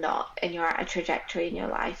when you're not, and you're at a trajectory in your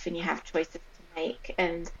life and you have choices to make,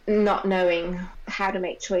 and not knowing how to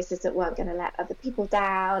make choices that weren't going to let other people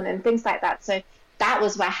down and things like that. So that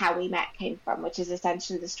was where How We Met came from, which is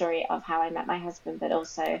essentially the story of how I met my husband, but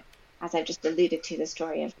also, as I've just alluded to, the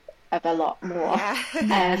story of a lot more.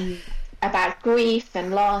 About grief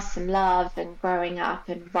and loss and love and growing up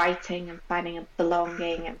and writing and finding a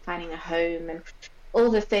belonging and finding a home and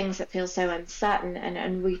all the things that feel so uncertain and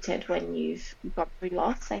unrooted when you've gone through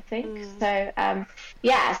loss, I think. So,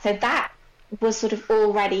 so that was sort of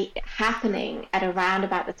already happening at around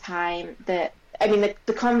about the time that,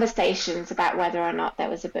 the conversations about whether or not there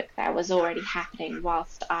was a book there was already happening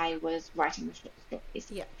whilst I was writing the short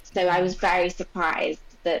stories. Yeah. So I was very surprised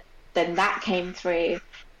that then that came through.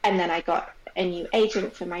 And then I got a new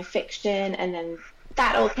agent for my fiction, and then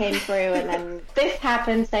that all came through, and then this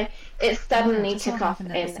happened. So it suddenly took off in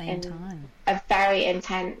a very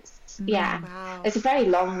intense, Wow. It's a very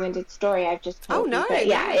long-winded story I've just told you. But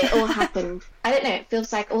it all happened. I don't know, it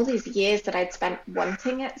feels like all these years that I'd spent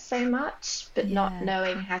wanting it so much, but not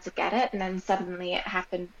knowing how to get it, and then suddenly it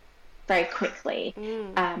happened very quickly.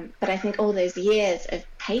 But I think all those years of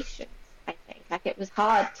patience, it was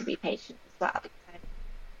hard to be patient as well, because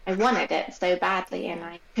I wanted it so badly, and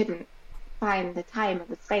I couldn't find the time or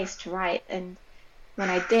the space to write. And when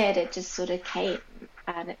I did, it just sort of came,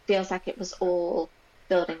 and it feels like it was all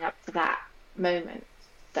building up to that moment,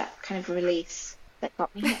 that kind of release that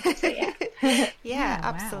got me here. So,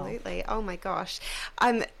 absolutely. Wow. Oh my gosh.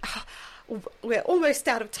 We're almost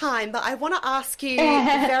out of time, but I want to ask you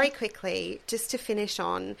very quickly, just to finish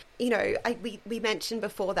on, we mentioned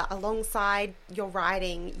before that alongside your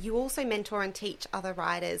writing, you also mentor and teach other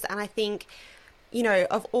writers. And I think,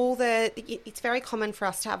 of all it's very common for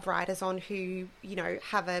us to have writers on who,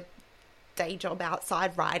 have a day job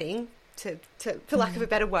outside writing, to for lack of a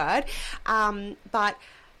better word. But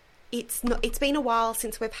it's been a while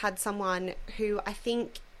since we've had someone who, I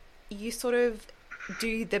think you sort of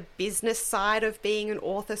do the business side of being an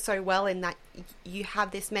author so well, in that you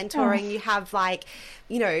have this mentoring, you have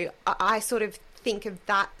I sort of think of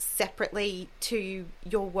that separately to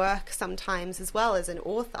your work sometimes as well as an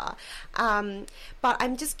author. But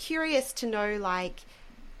I'm just curious to know,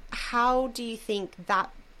 how do you think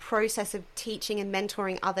that process of teaching and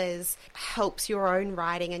mentoring others helps your own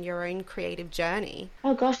writing and your own creative journey?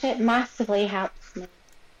 Oh gosh, it massively helps me.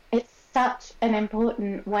 It's such an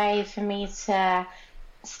important way for me to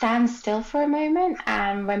stand still for a moment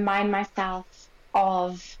and remind myself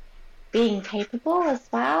of being capable as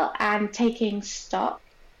well, and taking stock,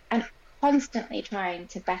 and constantly trying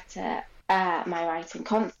to better my writing.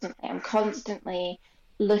 I'm constantly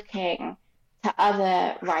looking to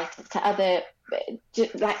other writers, to other,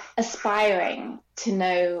 like aspiring to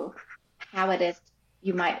know how it is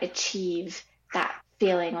you might achieve that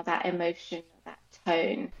feeling or that emotion or that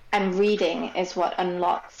tone. And reading is what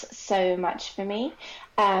unlocks so much for me.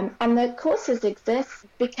 And the courses exist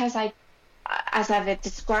because as I've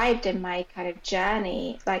described in my kind of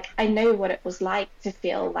journey, like I know what it was like to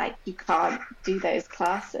feel like you can't do those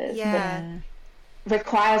classes. Yeah. That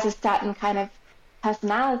requires a certain kind of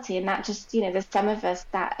personality, and that just, there's some of us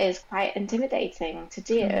that is quite intimidating to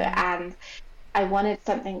do. And I wanted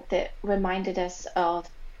something that reminded us of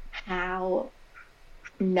how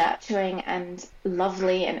nurturing and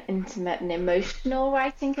lovely and intimate and emotional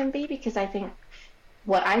writing can be, because I think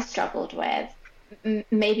what I struggled with,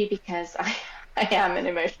 maybe because I am an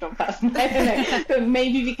emotional person, I don't know, but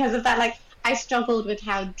maybe because of that, like I struggled with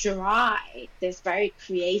how dry this very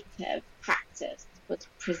creative practice was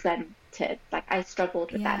presented. Like I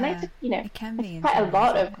struggled with that, and I took, it can be quite a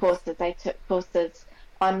lot of courses. I took courses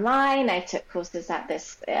online. I took courses at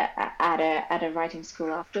a writing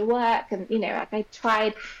school after work, and like I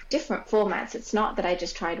tried different formats. It's not that I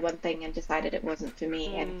just tried one thing and decided it wasn't for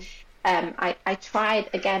me. And I tried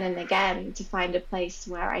again and again to find a place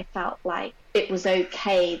where I felt like it was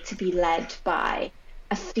okay to be led by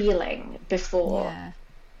a feeling before,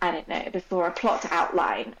 I don't know, before a plot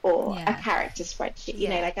outline or a character spreadsheet.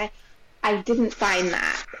 Like I didn't find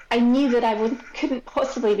that. I knew that I couldn't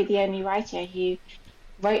possibly be the only writer who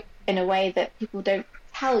wrote in a way that people don't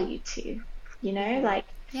tell you to, like,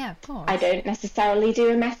 of course. I don't necessarily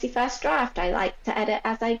do a messy first draft. I like to edit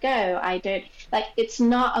as I go. I don't, like, it's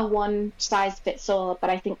not a one size fits all,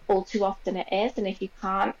 but I think all too often it is. And if you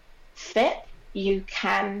can't fit, you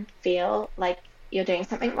can feel like you're doing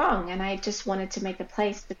something wrong. And I just wanted to make a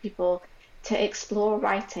place for people to explore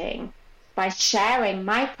writing by sharing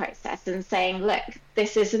my process and saying, look,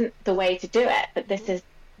 this isn't the way to do it, but this is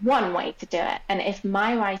one way to do it. And if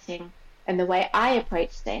my writing and the way I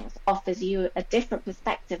approach things offers you a different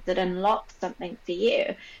perspective that unlocks something for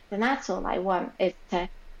you, then that's all I want, is to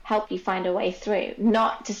help you find a way through,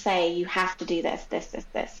 not to say you have to do this.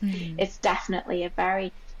 It's definitely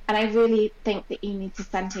and I really think that you need to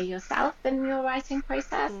center yourself in your writing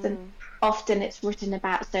process. And often it's written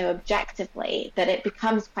about so objectively that it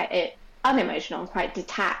becomes quite unemotional and quite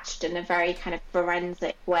detached in a very kind of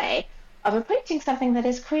forensic way of approaching something that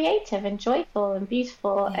is creative and joyful and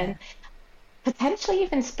beautiful and potentially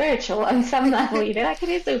even spiritual on some level. Like it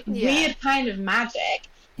is a weird kind of magic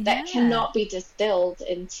that cannot be distilled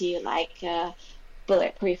into like a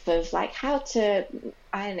bulletproof of like how to,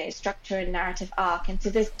 I don't know, structure a narrative arc. And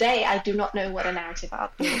to this day, I do not know what a narrative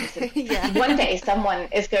arc means. One day someone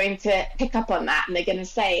is going to pick up on that and they're going to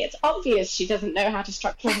say, it's obvious she doesn't know how to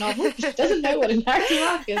structure a novel because she doesn't know what a narrative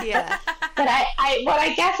arc is. But what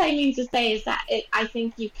I guess I mean to say is that I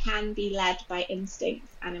think you can be led by instinct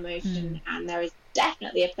and emotion, and there is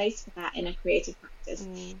definitely a place for that in a creative practice.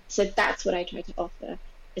 So that's what I try to offer,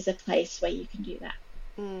 is a place where you can do that.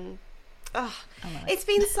 Oh, it's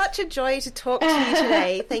been such a joy to talk to you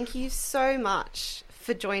today. Thank you so much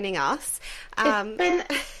for joining us. It's been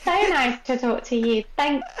so nice to talk to you.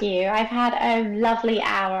 Thank you. I've had a lovely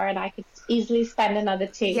hour and I could easily spend another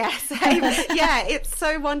 2. Yes. It's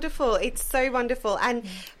so wonderful. It's so wonderful. And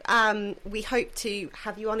we hope to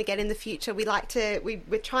have you on again in the future. We're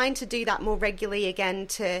trying to do that more regularly again,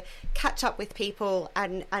 to catch up with people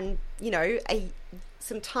and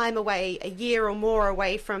some time away, a year or more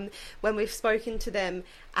away from when we've spoken to them,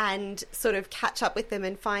 and sort of catch up with them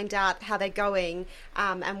and find out how they're going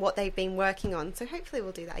and what they've been working on. So hopefully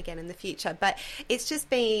we'll do that again in the future. But it's just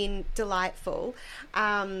been delightful.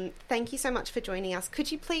 Thank you so much for joining us.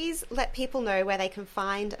 Could you please let people know where they can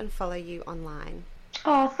find and follow you online?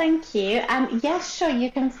 Oh, thank you. Yes, sure. You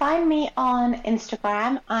can find me on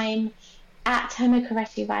Instagram. I'm at Huma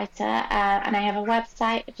Qureshi Writer, and I have a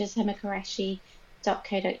website, which is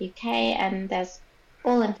humaqureshi.co.uk, and there's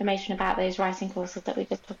all information about those writing courses that we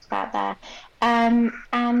just talked about there. And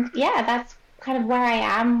that's kind of where I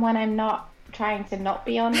am when I'm not trying to not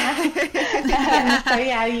be on there.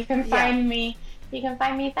 You can find me. You can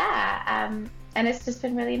find me there. And it's just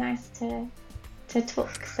been really nice to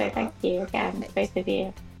talk. So thank you again, both of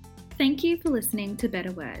you. Thank you for listening to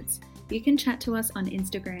Better Words. You can chat to us on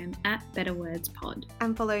Instagram at BetterWordsPod.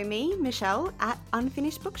 And follow me, Michelle, at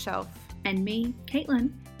Unfinished Bookshelf. And me,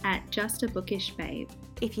 Caitlin, at Just a Bookish Babe.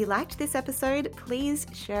 If you liked this episode, please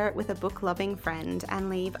share it with a book-loving friend and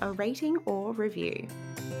leave a rating or review.